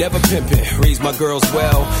 Never pimpin', raise my girls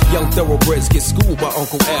well. Young thoroughbreds get schooled by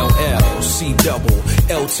Uncle LL. C double,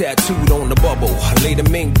 L tattooed on the bubble. Lay the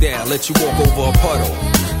mink down, let you walk over a puddle.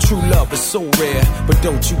 True love is so rare, but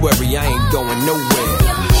don't you worry, I ain't going nowhere.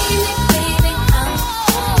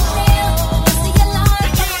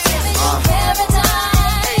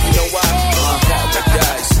 You know why?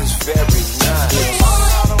 Paradise is very nice.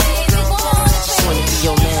 Just wanna be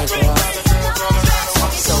your man, girl.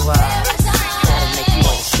 So, gotta make you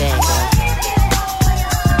understand, girl.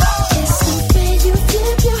 It's the way you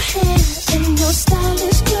dip your hair and your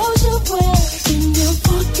stylish clothes you wear. When you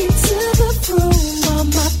walk into the room, all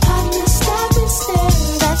my partners stop and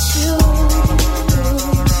stare at you.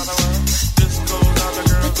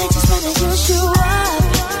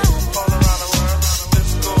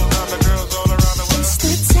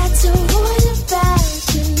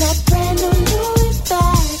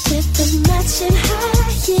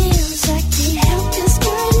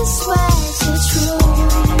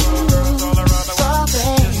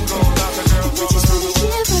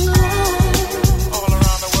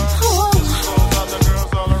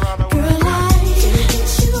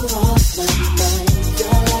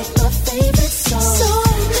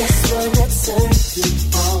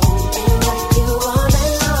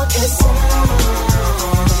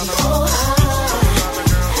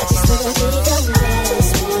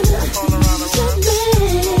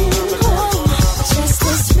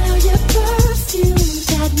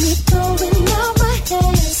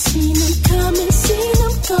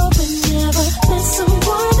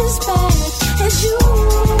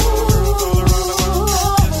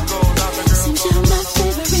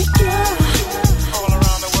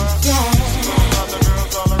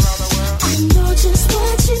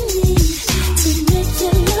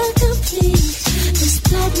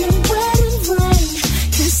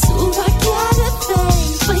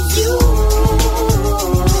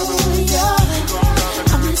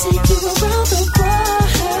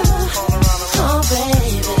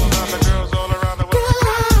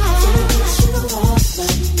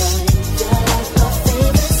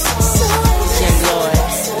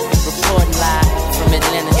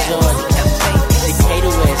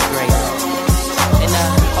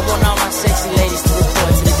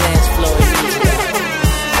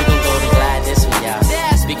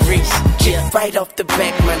 Right off the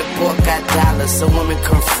back, man, the boy got dollars, so women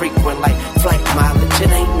come frequent like flight mileage.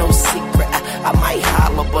 It ain't no secret. I might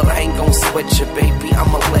holler, but I ain't gon' sweat you, baby.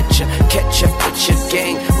 I'ma let you catch up with your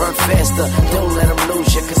gang. Run faster, don't let them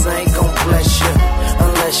lose you, cause I ain't gon' bless you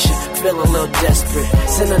unless you feel a little desperate.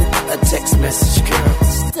 Send a text message, girl.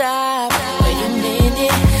 Stop, wait a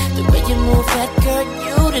minute. The way you move that girl,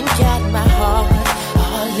 you done got my heart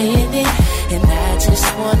all in it. And I just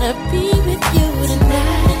wanna be with you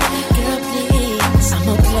tonight. Girl, please, I'm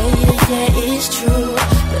a player, yeah, it's true,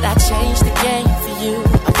 but I changed the game for you.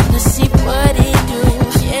 I wanna see what it do.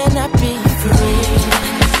 Can I be free?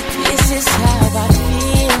 This is how I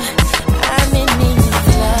feel. I'm in need of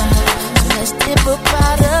love, so let's dip up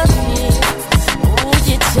out of here. Ooh,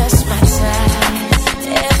 you're just my time.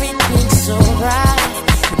 Everything's so right,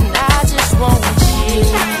 and I just want you.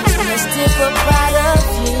 So let's dip up out of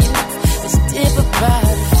here. Let's dip up out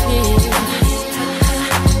of here.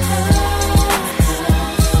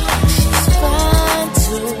 She's fine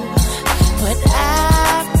too, but I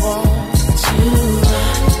want you.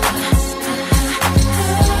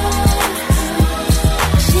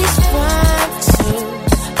 She's fine too,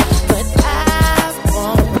 but I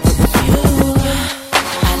want you.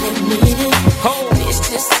 I'll admit it. This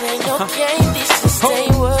just ain't no game. This just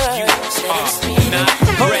ain't words. Let's be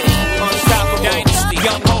Ready, unstoppable dynasty,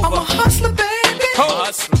 young Hova. I'm a hustler, baby.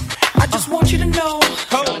 Hustler. I just want you to know.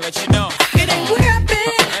 I'll let you know. It ain't where I've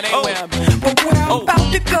been, but where I'm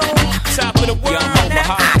about to go. Top of the world.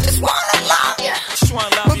 Now I just wanna love you. Just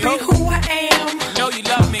wanna love you. Be who I am. Know you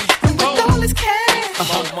love me. And with all this cash,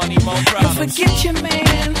 more money, more problems. forget your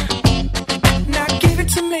man. Now give it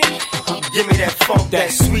to me. Give me that funk, that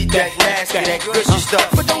sweet, that nasty, that gushy stuff.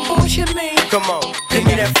 But don't bullshit me. Come on, give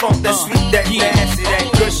me that funk, that sweet, that nasty,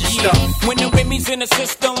 that gushy stuff. When the Remy's in the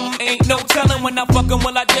system, ain't no telling when I fuck 'em,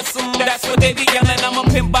 will I diss 'em. That's what they be yelling. I'm a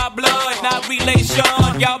pimp by blood, not relation.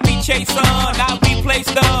 Y'all be chasing, I replace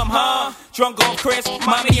them, huh? Drunk on Chris,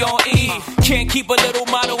 mommy on E. Can't keep a little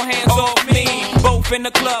model hands off me. Both in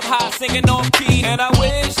the club, high singing off key. And I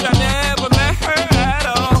wish I never met her at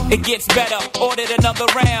all. It gets better, ordered another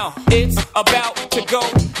round. It's about to go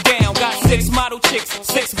down. Got 6 model chicks,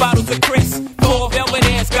 6 bottles of Chris. 4 velvet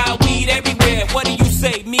ass, got weed everywhere. What do you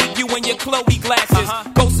say? Me, you, and your Chloe glasses.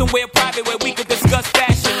 Go somewhere private where we could discuss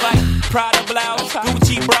fashion, like Prada blouse,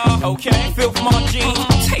 Gucci bra. Okay, Filth Mart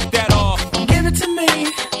jeans, take that off. Give it to me.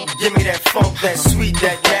 Give me that funk, that sweet,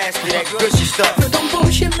 that nasty, that gushy stuff. But don't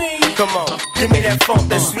bullshit me. Come on, give me that funk,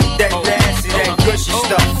 that sweet, that nasty, that gushy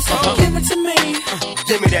stuff. Give it to me.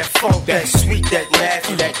 Give me that funk, that sweet, that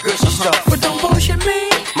nasty, that gushy stuff. But don't bullshit me.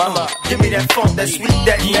 Mama, give me that funk, that sweet,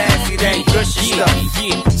 that nasty, that gushy stuff.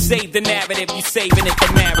 Yeah, save the narrative, you saving it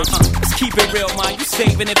for marriage. Let's keep it real, man, you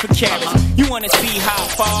saving it for carriage. You wanna see how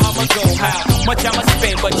far I'ma go, how much I'ma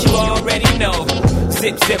spend, but you already know.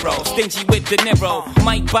 Zip zero, stingy with the Niro.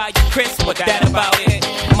 Might buy you crisp, but that about it.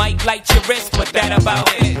 Might light your wrist, but that about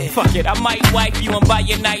it. Fuck it, I might wipe you and buy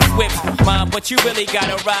you nice whips, mom, but you really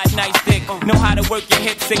gotta ride nice dick. Know how to work your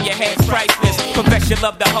hips and your hands priceless. Confess you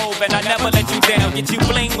love the hoe, and I never let you down. Get you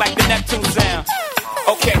bling like the Neptune sound.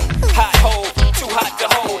 Okay, hot hoe, too hot to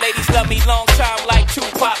hold. Ladies love me long time like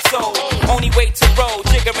Tupac soul. Only way to roll,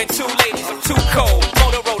 jiggering 2 ladies, I'm too cold.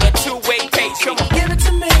 Motorola, 2-way page. Come on, give it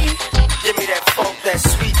to me. Give me that funk, that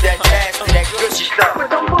sweet, that nasty, that gushy stuff. But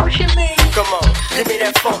don't bullshit me. Come on, give me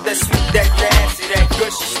that funk, that sweet, that nasty, that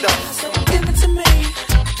gushy stuff. So give it to me.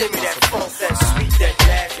 Give me that funk, that sweet, that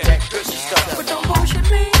nasty, that gushy stuff. But don't bullshit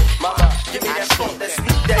me. Mama, give me that funk, that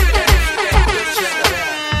sweet, that nasty, that gushy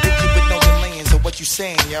stuff. Hit you with no delaying, so what you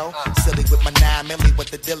saying, yo? Silly with my 9 milli with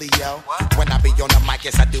the dilly, yo. When I be on the mic,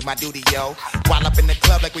 yes, I do my duty, yo. While up in the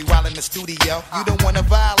club like we while in the studio. You don't wanna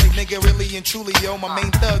violate, nigga, really and truly, yo. My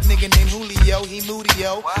main thug, nigga named Julio, he moody,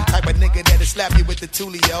 yo. Type of nigga that'll slap you with the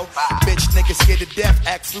tulio. Bitch, nigga scared to death,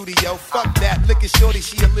 act fruity, yo. Fuck that, look at shorty,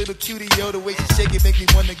 she a little cutie, yo. The way she shake it make me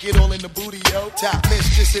wanna get all in the booty, yo. Top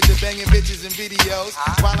mistress in the banging bitches and videos.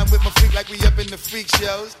 While I'm with my freak like we up in the freak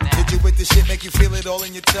shows. Hit you with the shit, make you feel it all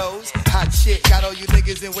in your toes. Hot shit, got all you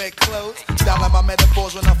niggas in wet clothes. Style my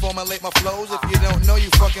metaphors when I formulate my flows. If you don't know, you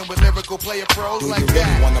fucking with lyrical player pros. Do like you really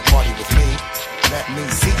that. Wanna party with me? Let me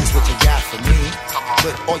see just what you got for me.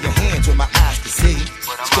 Put all your hands where my eyes can see.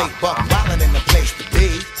 Straight buck wildin' in the place to be.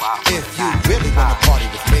 If you really wanna party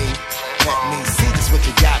with me, let me see just what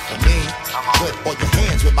you got for me. Put all your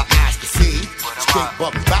hands where my eyes can see. Straight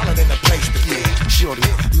buck wildin' in the place to be. Shorty,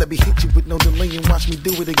 let me hit you with no delay and watch me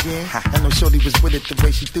do it again. I know Shorty was with it the way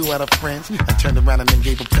she threw out her friends. I turned around and then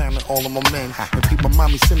gave a pound to all of my men. And peep my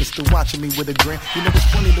mommy sinister watching me with a grin. You know it's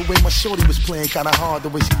funny the way my Shorty was playing kinda hard. The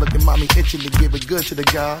way she looked at mommy itching to give it good to the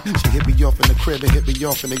guy. She hit me off in the crib and hit me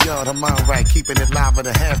off in the yard. Her mind right, keeping it live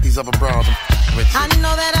than half these other bras. I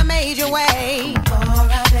know that I made you wait for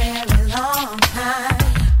a very long time,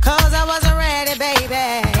 'cause I wasn't ready, baby,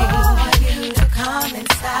 for you to come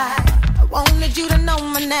inside. I wanted you to know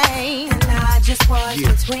my name, and I just was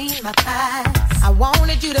between my thighs. I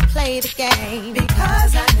wanted you to play the game,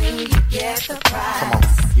 because I knew you'd get the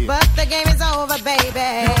prize. But the game is over,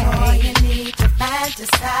 baby. No more you need to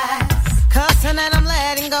fantasize, 'cause tonight I'm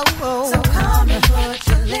letting go. So come and put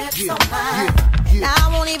your lips on mine. I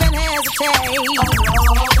won't even hesitate. Oh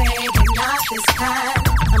no, baby, not this time.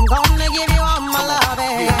 I'm gonna give you all my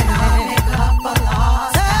loving. And I'll make up a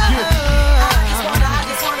loss. I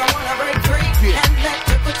just wanna break free and let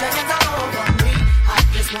you put your hands all over me. I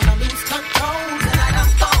just wanna lose control tonight. I'm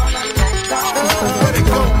gonna let go. Let it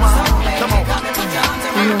go, ma. So baby, come on. Come and put your arms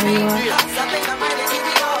around me. 'Cause I think I'm ready to give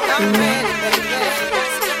you all. I'm ready, baby.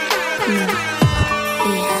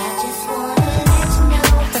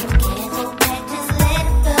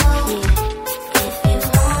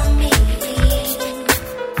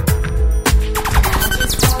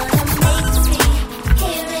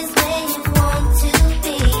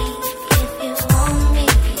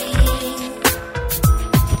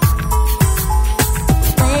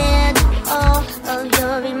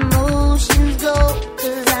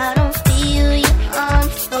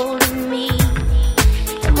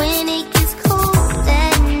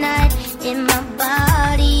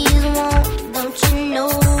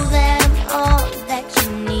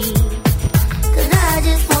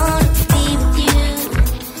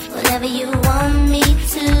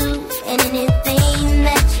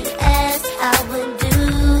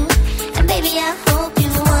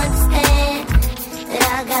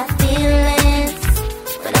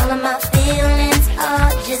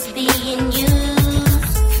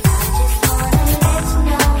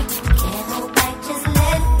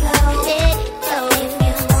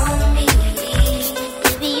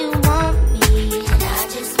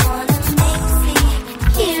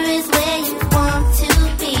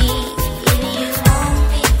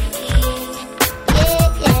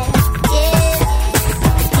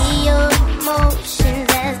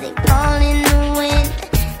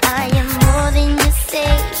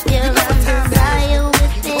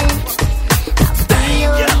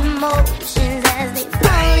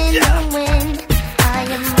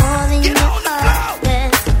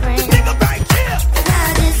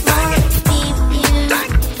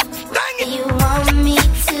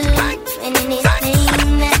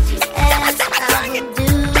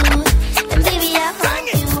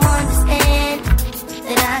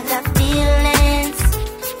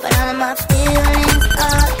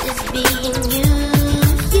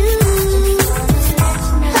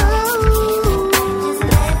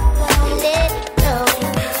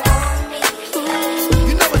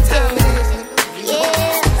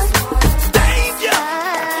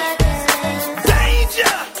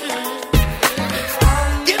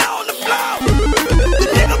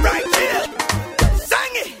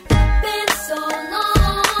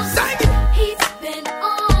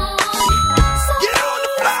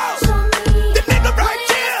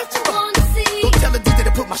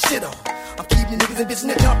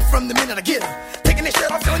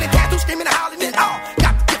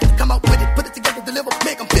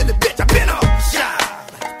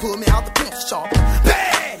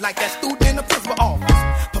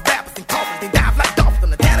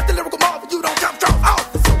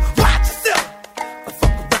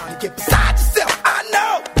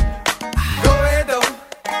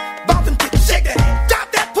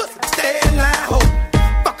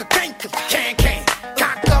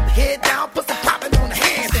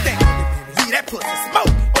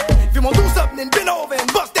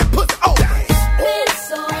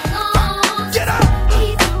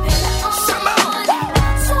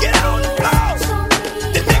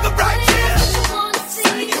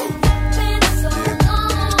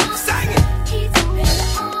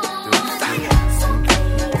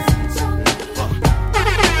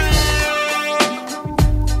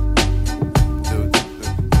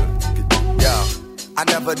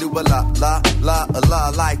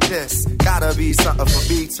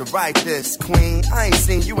 Write this, queen. I ain't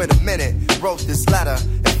seen you in a minute. Wrote this letter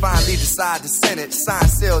and finally decide to send it. Signed,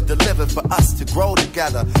 sealed, delivered for us to grow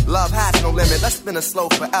together. Love has no limit, let's spin it slow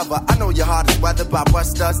forever. I know your heart is weathered by what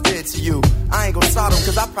Studs did to you. I ain't gon' start them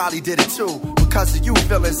cause I probably did it too. Because of you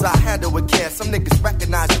feelings I handle with care. Some niggas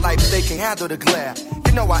recognize your life but they can't handle the glare.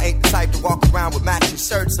 You know I ain't the type to walk around with matching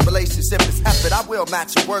shirts. A relationship is effort, I will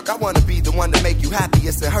match your work. I wanna be the one to make you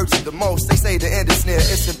happiest and hurt you the most. They say the end is near,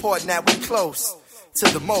 it's important that we close to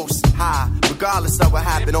the most high. Regardless of what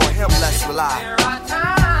happened, on him let's rely. There are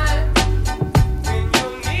times when you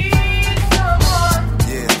need someone.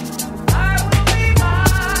 Yeah. I will be by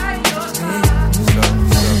your side.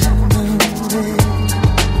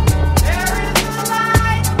 There is a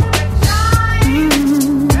light that shines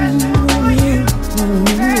for you.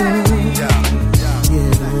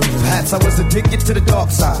 Perhaps I was addicted to the dark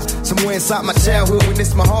side. Somewhere inside my childhood when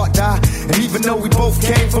this my heart died. And even though we both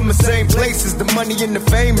came from the same places, the money and the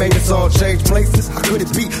fame made us all change places. How could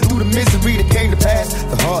it be through the misery that came to pass?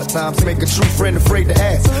 The hard times make a true friend afraid to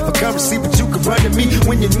ask for currency, but you can run to me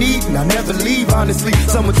when you need, and I never leave. Honestly,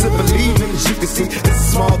 someone to believe in. As you can see, it's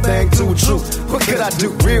a small thing to a truth. What could I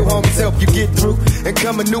do? Real homies help you get through. And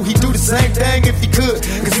coming new, he do the same thing if he could.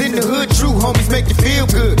 Cause in the hood, true homies make you feel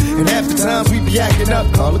good. And half the times we be acting up,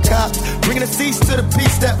 call the cops, bringing the cease to the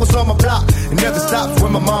peace that was on my block. It never stops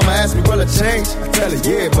when my mama asks me, will I change? I tell her,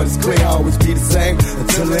 yeah, but it's clear I'll always be the same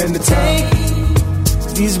until the end of time.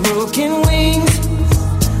 Take these broken wings,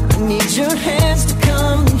 I need your hands to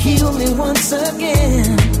come and heal me once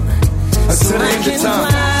again. Until the end of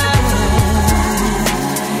time.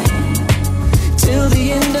 Till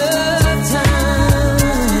the end of time.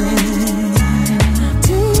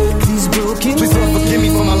 Take these broken Please Lord forgive me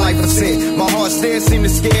for my life of sin. My heart stairs seem to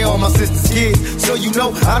scare all my sister's kids. So you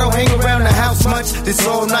know I don't hang around the house much. This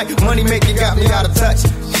all night money making got me out of touch.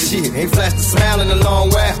 Shit, ain't flashed a smile in a long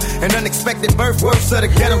while. An unexpected birth, worse of the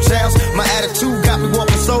ghetto childs. My attitude got me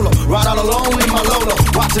walking solo, ride all alone in my Lolo,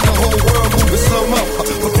 watching the whole world move in slow-mo.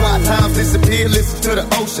 But quiet times disappear, listen to the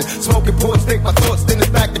ocean. Smoking port, stick my thoughts, then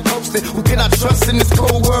it's back to coasting. Who can I trust in this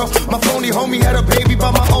cold world? My phony homie had a baby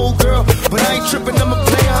by my old girl, but I ain't tripping, I'm a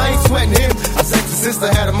player, I ain't sweating him. My sexy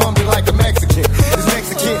sister had a mummy like a Mexican. This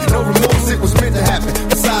Mexican, no remorse, it was meant to happen.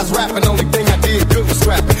 Besides rapping, only thing I did good was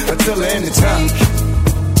scrapping until the end of time.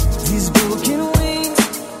 These broken wings,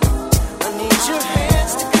 I need your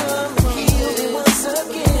hands to come and heal me once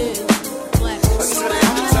again. Until the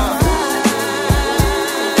end of time.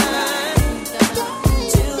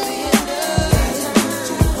 Till the end of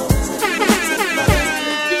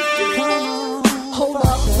time. Hold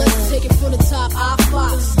up, let's take it from the top.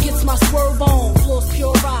 I-Fox gets my swerve on, floors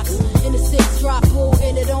pure rocks. In the 6 drop, bull,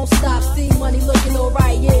 and it don't stop. See money looking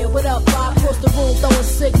alright, yeah. What up, Bob? Across the room, throwing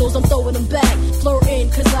signals, I'm throwing them back. Flirting,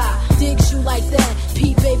 cause I digs you like that.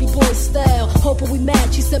 Pete baby boy style, hoping we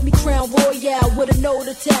match. He sent me Crown Royale with a note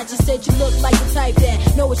attached. He said you look like the type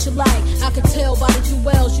that know what you like. I can tell by the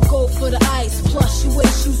jewels you go for the ice. Plus you wear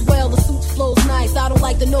shoes well, the suit flows nice. I don't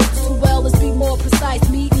like the notes too well, let's be more precise.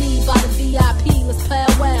 Meet me by the VIP, let's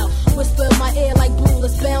powwow. Whisper in my ear like blue,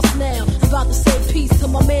 let's bounce now. I'm about to say peace to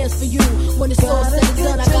my mans for you. When it's all said and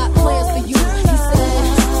done, I got plans for you. He said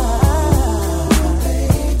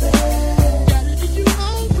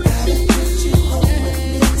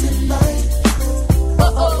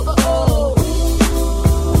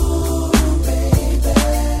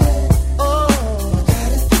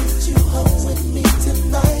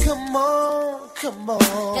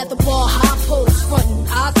at the bar, high post, frontin',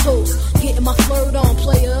 I toast. Getting my flirt on,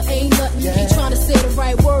 player, ain't nothing. He trying to say the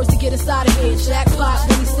right words to get us out of here. Jackpot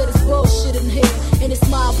when he said it's bullshit in here. And his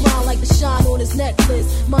smile blind like the shine on his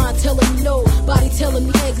necklace. Mind telling me no, body telling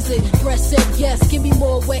me exit. Breast said yes, give me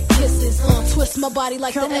more wet kisses. Twist my body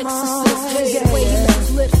like the exorcist. Hey, the way he let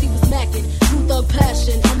his lips, he was macking. True thug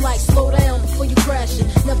passion, I'm like slow down before you crashing.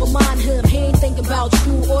 Never mind him, he ain't thinking about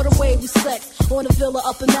you. Or the way we sex on a villa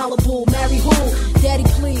up in Malibu. Marry who? Daddy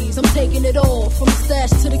please, I'm taking it all. From the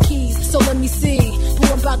stash to the keys, so let me see. Boo,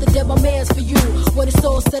 I'm about to dead my mans for you. When it's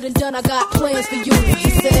all said and done, I got plans for you. He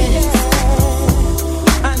said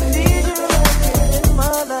I need a rocket in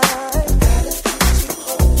my life.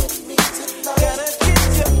 Gotta keep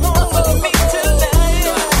you home with me tonight.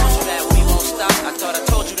 I thought I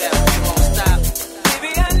told you that we won't stop.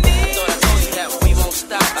 Baby, I need. I thought I told you that we won't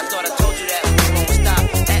stop. I thought I told you that we won't stop.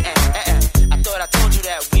 I thought I told you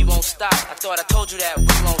that we won't stop. I thought I told you that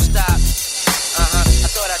we won't stop. I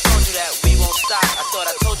thought I told you that we won't stop. I thought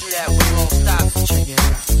I told you that we won't stop. Check it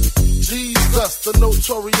out. Jesus, us, the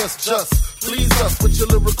notorious just. Please us with your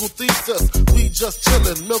lyrical thesis. We just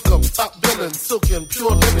chillin', milk 'em, top billin', silkin',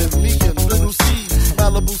 pure linen, vegan, little seeds,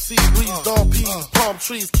 Malibu sea breeze, dawn peas, palm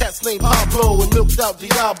trees, cats named Pablo and milked out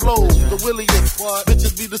Diablo. The williest,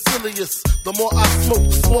 bitches be the silliest. The more I smoke,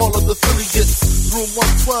 the smaller the silly gets. Room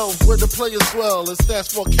 112, where the players dwell, and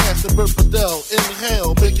stash more cash than Bert Fidel.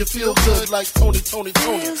 Inhale, make you feel good like Tony.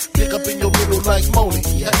 Pick up in your middle like Moni.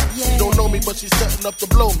 Yeah. She don't know me, but she's setting up to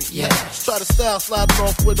blow me. Yeah. Try to style sliding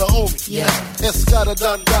off with a homie. Yeah. Escada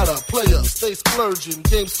Dangada, player, stay splurging.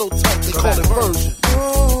 Game so tight, they call it version.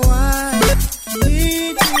 Oh, I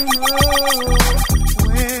need to know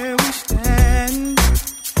where we stand.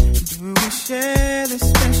 Do we share this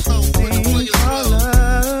special thing called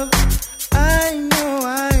love? I know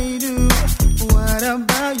I do. What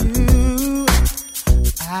about you?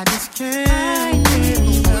 I just can't get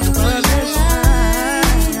enough of this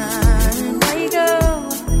time. Where you go?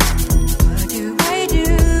 What do I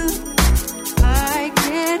do? I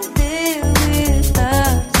can't live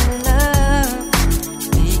without your love.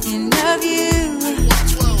 Thinking of you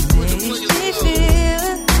makes me feel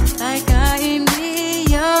like I am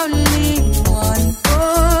the only one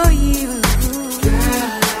for you.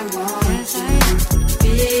 Girl, I want to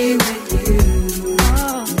be with you.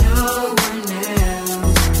 No one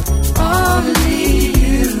else, only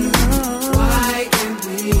you. Why can't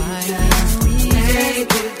we just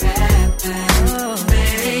make it happen?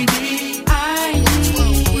 Baby, I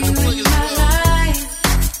need you in my life.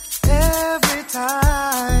 Every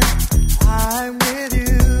time I'm with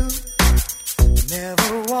you,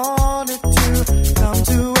 never wanted to come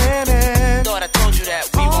to an end. Thought I told you that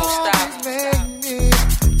we won't stop. Always make me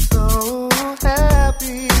so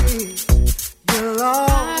happy. You'll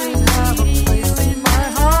always have a place in my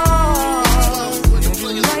heart.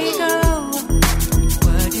 Where you go?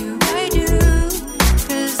 What do I do?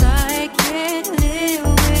 'Cause I can't live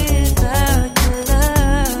without your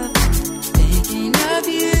love. Thinking of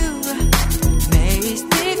you makes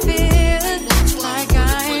me feel like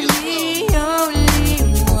I'm the only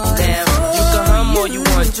one. Damn, you can hum all you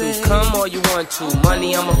want to, come all you want to. Money,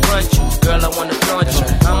 I'ma front you. Girl, I wanna flaunt you.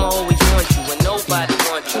 I'ma always want you when nobody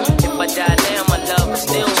wants you. If I die now, my love will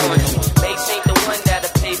still want you. Mace ain't the one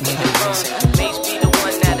that'll pay for your phone. Mace be the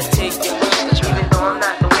one that'll take your loans. Even though I'm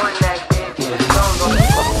not the one that gave you the loan.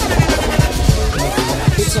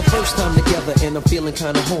 It's our first time together and I'm feeling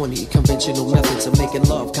kinda horny. Conventional methods of making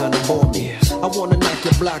love kinda bore me. I wanna knock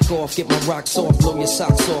your block off, get my rocks off, blow your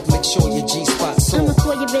socks off, make sure your G-spot's I'ma off.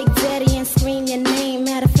 call your big daddy and scream your name.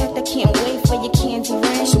 Matter of fact, I can't wait for your candy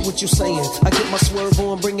rain. So what you saying? I get my swerve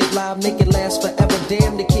on, bring it live, make it last forever.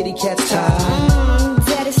 Damn, the kitty cat's tired.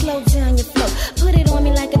 Daddy, slow down your flow. Put it on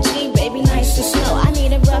me like a G, baby, nice and slow. I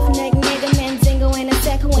need a roughneck nigga, Mandingo in a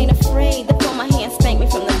sack who ain't afraid to pull my hand, spank me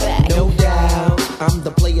from the back. No doubt, I'm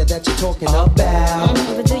the player that you're talking about.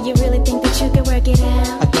 But do you really think that you can work it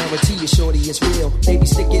out? I guarantee you, shorty, it's real. Baby,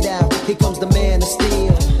 stick it out. Here comes the man of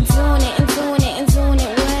steel. Doing it and doing it and doing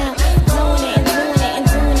it well. Doing it and doing it and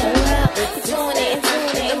doing it well. Doing it and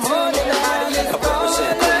doing it and doing it well. I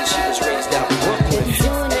represent Queen, she was raised out in Brooklyn.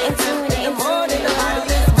 Doing it and doing it and doing it well.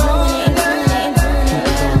 Doing it and doing it and doing it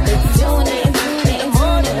well. Doing it and doing it and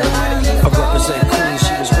doing it well. I represent Queen,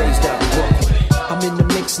 she was raised out in Brooklyn. I'm in the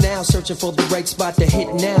mix now, searching for the right spot to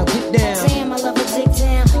hit now. Get down. Damn, I love a dick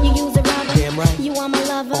down. You use a rubber. Damn right. You are my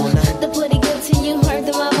lover. All night. The pretty good to you, heard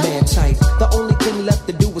the rubber. Man tight. The only thing left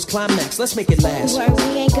to do was climax. Let's make it last. Word, we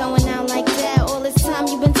ain't going out like that. All this time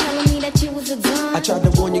you've been telling me that you was a dime. I tried to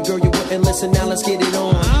warn you, girl, you wouldn't listen. Now let's get it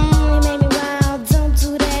on. You made me wild. Don't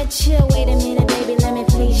do that. Chill. Wait a minute, baby. Let me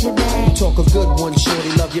please you back. Talk a good one,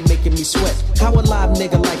 shorty. Love you making me sweat. How a live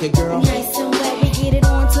nigga like a girl? Nice and wet. We get it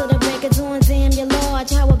on till the break of dawn. Damn, you're large.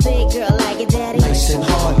 How a big girl like it, daddy? Nice and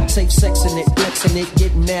hard. Safe sexing it, flexing it,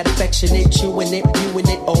 getting that affectionate, chewing it, viewing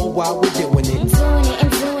it, all while we're doing it. Doing it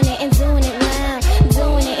and doing it and doing it well.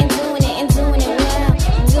 Doing it and doing it and doing it well.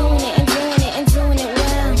 Doing it and doing it and doing it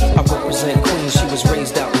well. I represent Queen, she was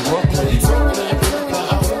raised out in Brooklyn. Doing it and doing it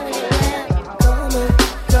and doing it well.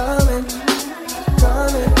 Coming,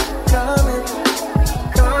 coming, coming,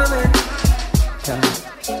 coming, coming.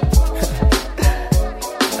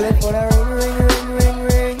 Play for the ring, ring, ring, ring,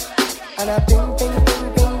 ring, and a ping, ping, ping,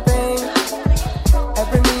 ping, ping.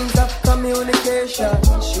 Every means of communication,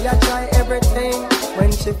 she a try everything.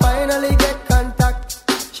 When she finally get contact,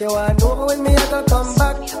 she wanna know when me I go come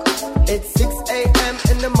back. It's 6 a.m.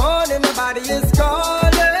 in the morning, nobody is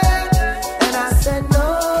calling, and I said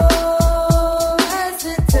no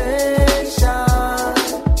hesitation.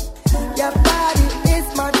 Your body is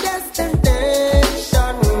my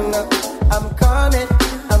destination. I'm coming,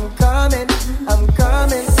 I'm coming, I'm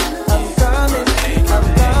coming, I'm coming.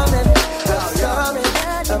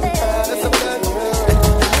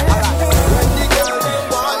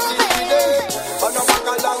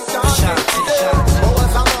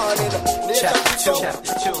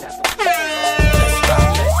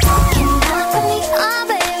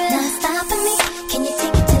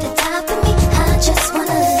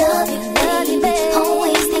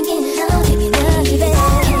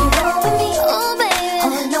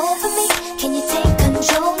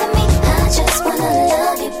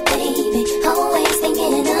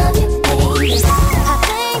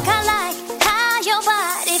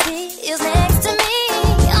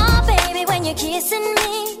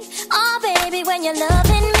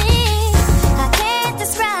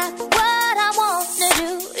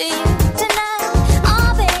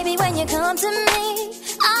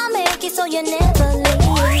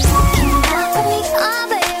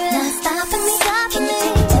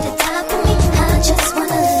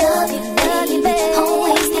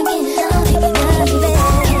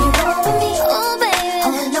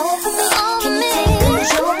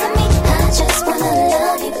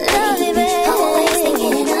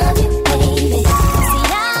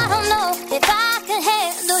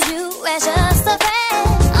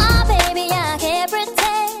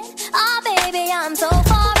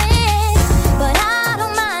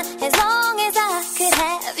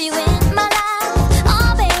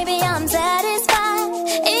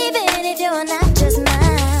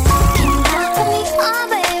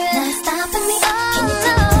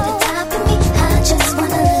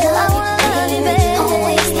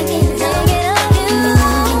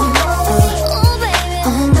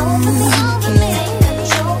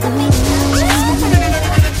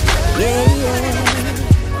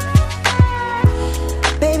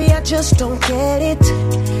 just don't get it.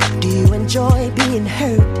 Do you enjoy being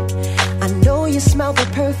hurt? I know you smell the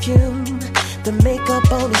perfume, the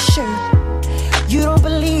makeup on his shirt. You don't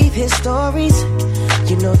believe his stories.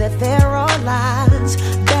 You know that there are lies.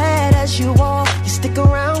 Bad as you are, you stick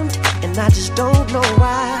around, and I just don't know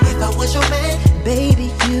why. If I was your man, baby,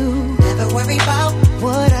 you never worry about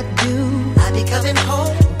what I do. I'd be coming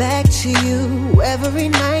home back to you every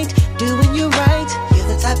night, doing you right. You're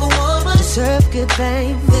the type of woman deserve good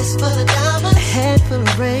fame. Fist full of diamonds, a head full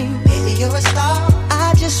of rain. Baby, you're a star.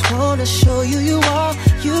 I just wanna show you you are.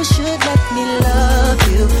 You should let me love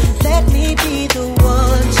you. Let me be the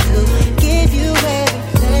one to give you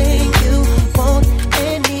everything you want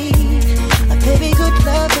and need. A baby, good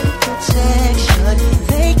love and protection.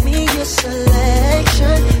 Make me your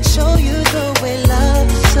selection. Show you the way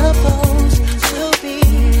love's supposed to be.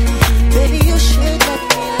 Baby, you should let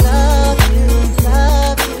me love you,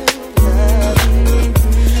 love you, love you,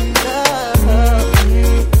 love you.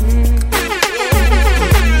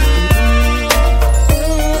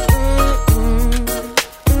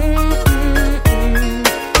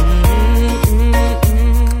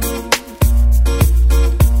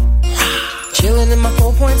 Chilling in my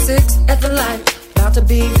 4.6 at the light. About to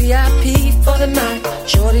be VIP for the night.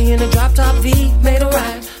 Shorty in a drop top V, made a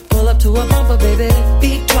right. Pull up to a bumper, baby,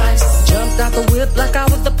 beat twice. Jumped out the whip like I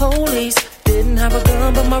was the police. Didn't have a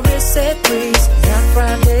gun, but my wrist said freeze. Got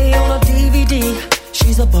Friday on a DVD.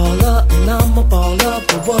 She's a baller, and I'm a baller,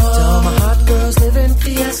 but what? To all my hot girls living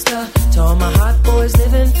fiesta. To all my hot boys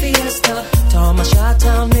living fiesta. To all my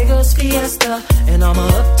Chi-Town niggas fiesta. And all my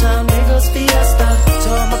uptown niggas fiesta. To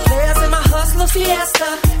all my players and my hustlers fiesta.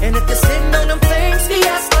 And if you're sitting on them things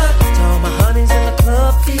fiesta. To all my honeys in the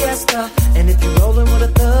club fiesta. And if you're rolling with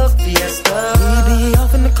a thug fiesta. We be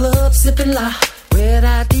off in the club sipping lie. Red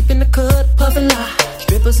eye deep in the cut, puffin' lie.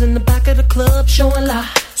 Strippers in the back of the club showing lie.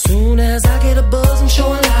 Soon as I get a buzz, I'm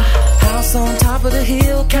showing lie. House on top of the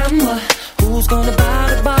hill, counting what? Who's gonna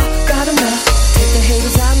buy the bar? Got 'em up. Take the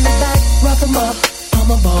haters out in the back, rough 'em up.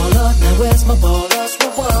 I'm a baller, now where's my ballers?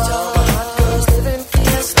 What? To all my hot girls living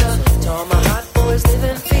fiesta. To all my hot boys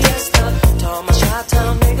living fiesta. To all my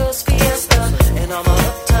Chi-Town niggas fiesta. And all my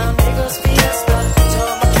uptown niggas fiesta. To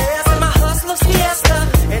all my players and my hustlers fiesta.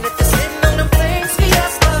 And if you're sitting on them planes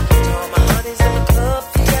fiesta. To all my honeys in the club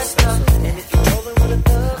fiesta. And if you're rolling with a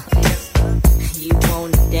thug fiesta. You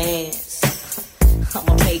wanna dance,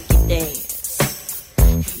 I'ma make you dance.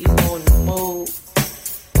 You wanna move,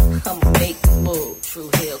 I'ma make you move. True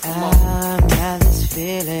Hill, come on. I've got this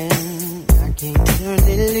feeling I can't turn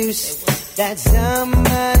it loose. That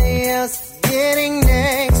somebody else getting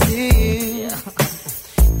next to you.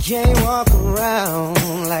 Can't walk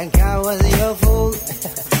around like I was your fool.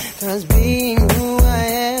 Cause being who I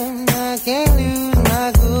am, I can't lose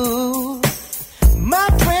my cool. My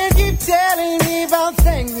friends keep telling me about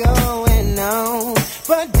things going on,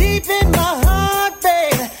 but deep in my heart,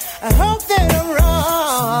 babe, I hope that I'm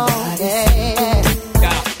wrong.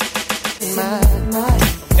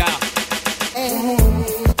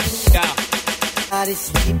 Somebody's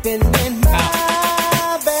sleeping in my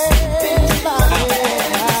bed, my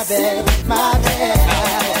bed.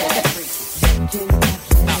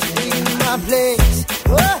 In my place.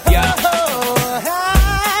 I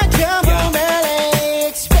come home early,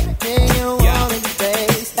 expecting your warm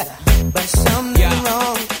face, but something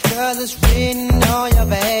wrong, 'cause it's written on your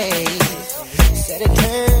face. Said it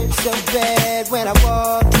hurt so bad when I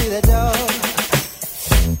walked through the door,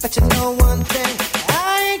 but you know one thing, I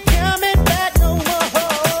ain't coming back no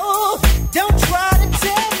more. Don't try to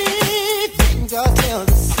tell me things are still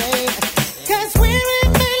the same, 'cause we're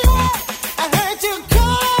in love. I heard you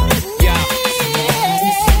calling me.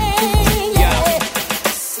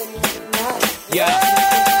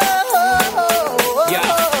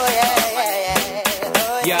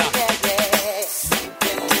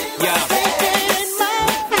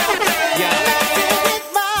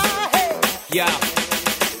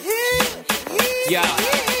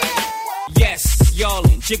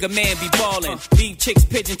 Jigga man be ballin', leave chicks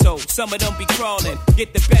pigeon-toed, some of them be crawling.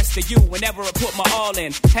 Get the best of you whenever I put my all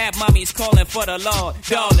in. Have mommies calling for the law,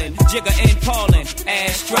 darling. Jigga and Paulin',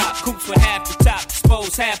 ass drop, coops with half the top,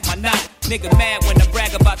 expose half my knot. Nigga mad when I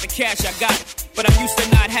brag about the cash I got, but I'm used to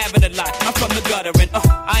not having a lot. I'm from the gutter and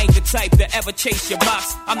I ain't the type to ever chase your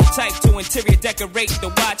box. I'm the type to interior decorate the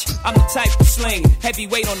watch. I'm the type to sling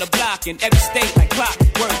heavyweight on the block in every state like clock.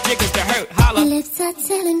 Word jiggers to hurt, holla. Your lips are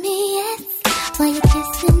telling me yes, while you're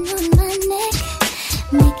kissing on my neck,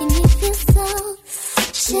 making me feel so.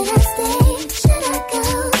 Should I stay? Should I go?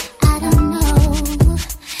 I don't know.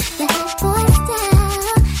 That boy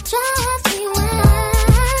style drives me wild,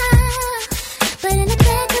 but in the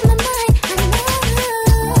back of my mind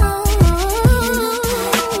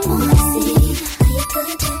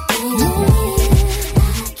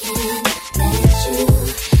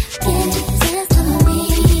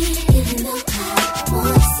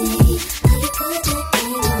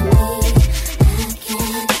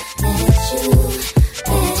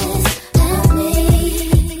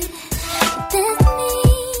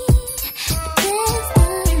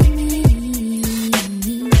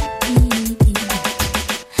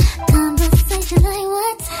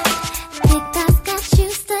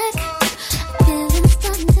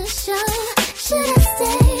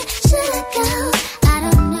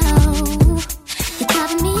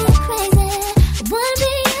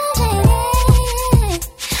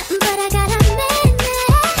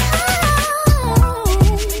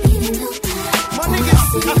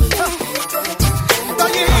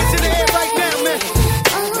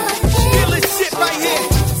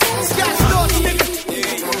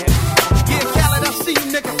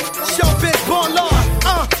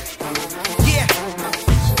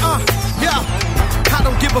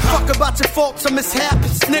fault, some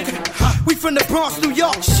mishaps, nigga. We from the Bronx, New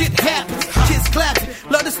York, shit happens. Kids clapping,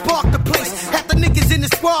 love to spark the place. Half the niggas in the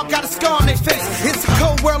squad got a scar on their face. It's a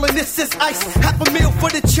cold world and this is ice. $500,000 for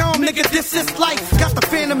the charm, nigga, this is life. Got the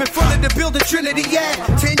Phantom in front of the building, Trinity, yeah.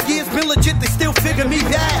 10 years been legit, they still figure me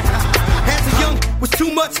bad. As a young, was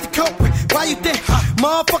too much to cope with. Why you think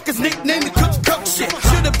motherfuckers nicknamed the cook shit?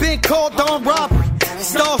 Should've been called on robbery,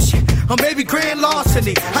 stall shit, or maybe grand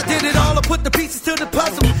larceny. I did it all, I put the pieces to the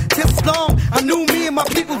puzzle. Just long, I knew me and my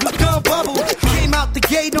people was gun bubble. Came out the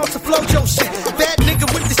gate on some flojo shit. That nigga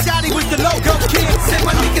with the shotty was the logo kid. Said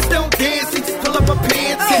my niggas don't dance, they just pull up my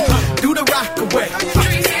pants and do the rock away.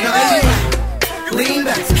 Now lean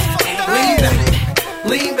back, lean back,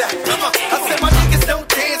 lean back. I said my niggas don't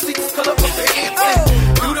dance, they just pull up my pants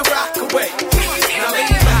and do the rock away. Now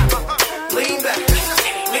lean back, lean back,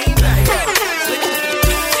 lean back.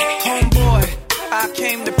 Homeboy, I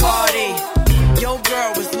came to party. Your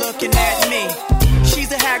girl was looking at me.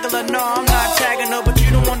 She's a haggler, no, I'm not tagging her, but you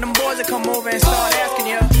don't want them boys to come over and start asking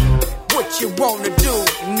you what you wanna do,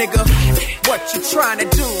 nigga. What you trying to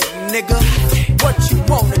do, nigga. What you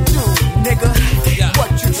wanna do, nigga.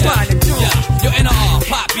 What you trying to do. Yo, NR,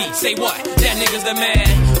 Pop beat, say what? That nigga's the man.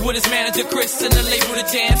 With his manager Chris and the label The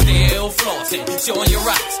Jam, still flossing, showing your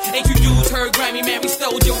rocks. Ain't you dudes heard Grammy, man, we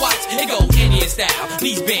stole your watch. It go Indian style,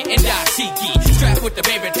 knees bent and dashiki. Strapped with the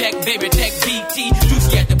baby tech BT.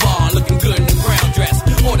 Juicy at the bar, looking good in the brown dress.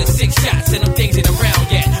 Ordered 6 shots and them things ain't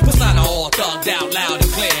around yet. Persona all thugged out loud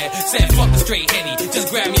and clear. Said fuck the straight Henny, just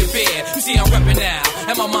grab me a beer. You see I'm reppin' now,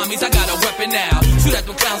 and my mommies, I got a weapon now. Shoot at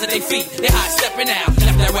them clowns at their feet, they hot steppin' out.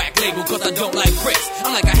 Left that whack label cause I don't like bricks.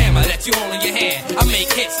 I'm like a hammer that you hold in your hand. I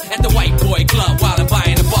make hits at the white boy club while I'm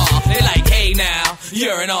buying a bar. They like, hey now,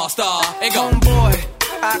 you're an all-star. They go, homeboy,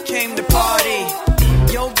 I came to party.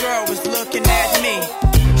 Your girl was looking at me.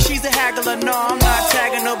 She's a haggler, no, I'm not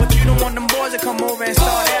tagging her, but you don't want them boys to come over and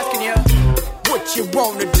start asking you what you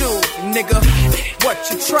wanna do, nigga. What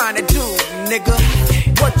you trying to do, nigga.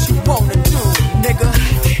 What you wanna do, nigga.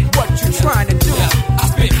 What you trying to do. I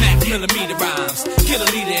spit max millimeter rhymes, kill a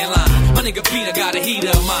leader in line. My nigga Peter got a heater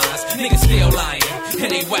of mine. Niggas still lying,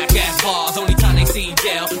 and they whack ass bars. Only time they seen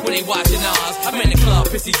jail when they watching ours. I'm in the club,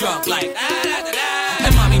 pissy drunk like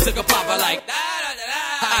and mommy took a popper like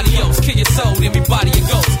adios, kill your soul, then we body your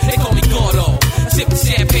ghost. They call me Gordo, sipping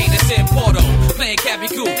champagne that's in Porto, playing Cappy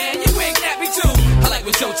Cool. Man, you ain't nappy too. I like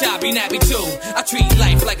when Joe Chow be nappy too. I treat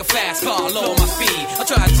life like a fast car, lower my speed. I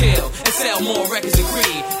try to chill and sell more records than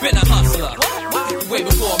Creed. Been a hustler, way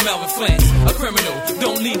before Melvin Flint. A criminal,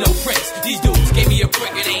 don't need no prints. These dudes gave me a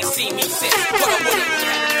brick and ain't seen me since.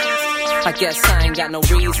 I guess I ain't got no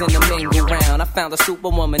reason to mingle round. I found a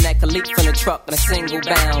superwoman that could leap from the truck in a single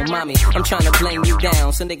bound. Mommy, I'm trying to blame you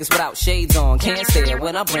down. So niggas without shades on can't stare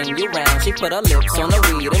when I bring you round. She put her lips on the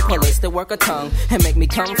weed and pull it to work her tongue and make me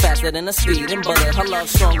come faster than a speeding bullet. Her love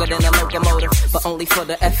stronger than a locomotive, but only for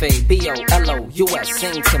the FABOLOUS.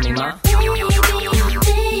 Sing to me, ma.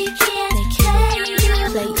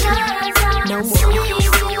 No more,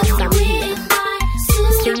 'cause I'm here.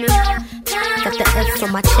 See me? Got the F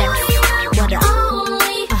on my chest. What up?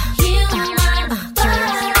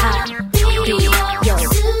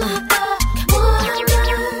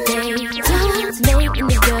 Making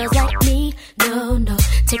the girls like me. No,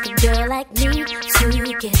 take a girl like me to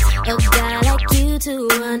get a guy like you to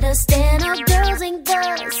understand. Our girls ain't the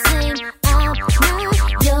same. I'm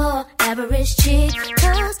not your average chick,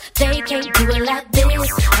 'cause they can't do it like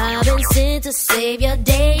this. I've been sent to save your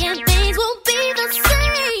day, and things won't be the same.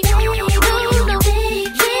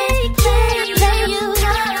 No,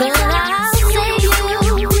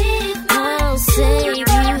 I'll save you.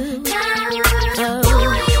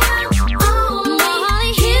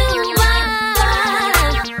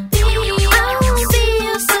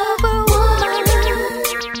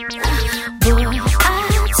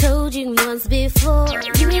 Before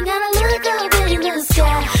you ain't gotta look up in the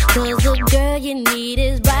sky, 'cause the girl you need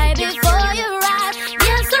is right before you arrive.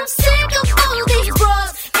 Yes, I'm sick of all these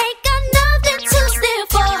bras, ain't got nothing to stand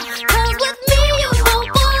for, 'cause with me you won't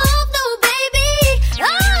fall off, no baby.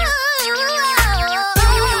 Oh,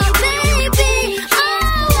 baby,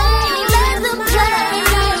 let them play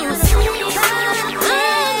you.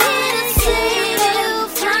 I'm here to save you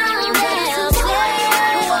from this way.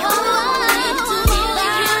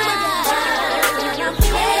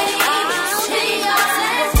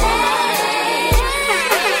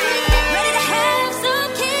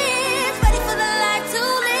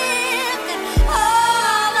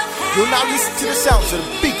 You'll now listen to the sounds of the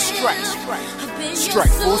big strikes.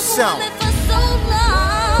 Strike Force Sound.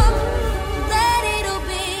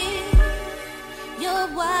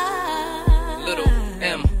 Little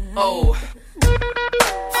M.O.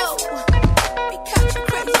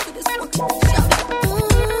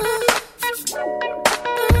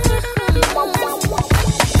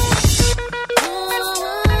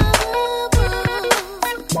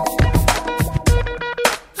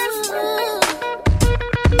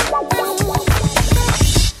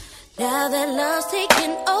 world's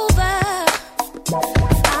taking over.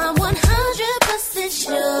 I'm 100%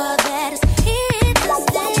 sure that it's here to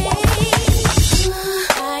stay.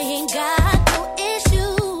 I ain't got no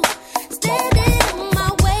issue standing in my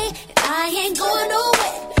way. I ain't going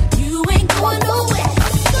nowhere. You ain't going nowhere.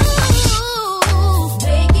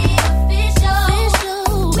 Make it official.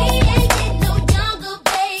 We ain't getting no younger,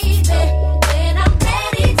 baby. When I'm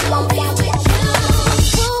ready to be with you.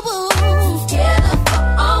 Together for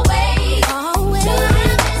always.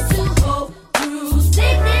 Nothing to hold through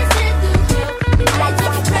sickness and through guilt. I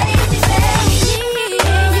took it crazy, baby. You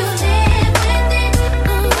live with it,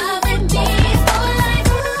 loving me for life.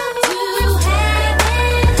 To have it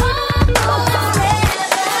home forever, baby.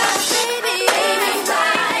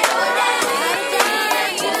 Ride or die,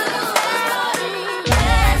 you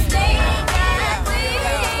last thing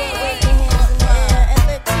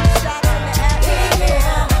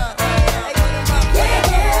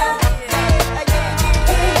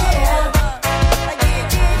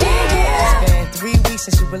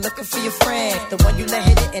since you were looking for your friend, the one you let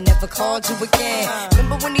hit it and never called you again.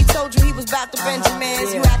 Remember when he told you he was about to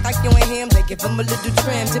Benjamins? You act like you ain't him, they give him a little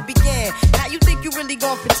trim to begin. Now you think you really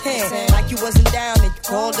gon' pretend like you wasn't down and you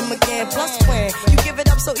called him again. Plus when you give it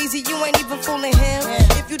up so easy, you ain't even fooling him.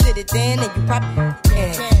 If you did it then you probably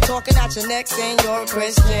can. Talking out your neck saying you're a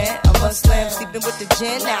Christian, a Muslim, sleeping with the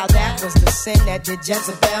gin. Now that was the sin that did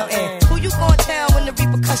Jezebel in. Who you gon' tell when the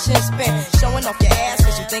repercussions spin? Showing off your ass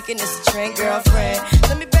cause you thinking it's a trend, girlfriend.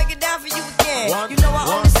 Let me break it down for you again. You know I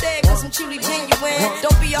only say it cause I'm truly genuine.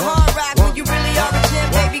 Don't be a hard rock when you really are a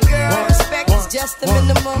gem, baby girl. Respect is just the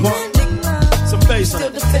minimum. Some bass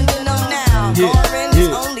still defending them now. Lauren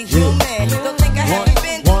is only human. Don't think I haven't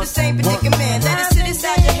been through the same predicament. Let it sit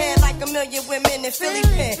inside your head like a million women in Philly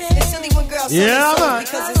pen. It's silly when girls say it's so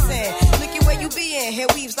because it's sin. Look at where you be in. Hair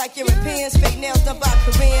weaves like Europeans. Fake nails done by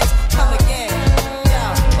Koreans. Come again. Yo,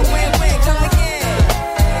 a win-win. Come again.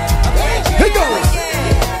 Here goes.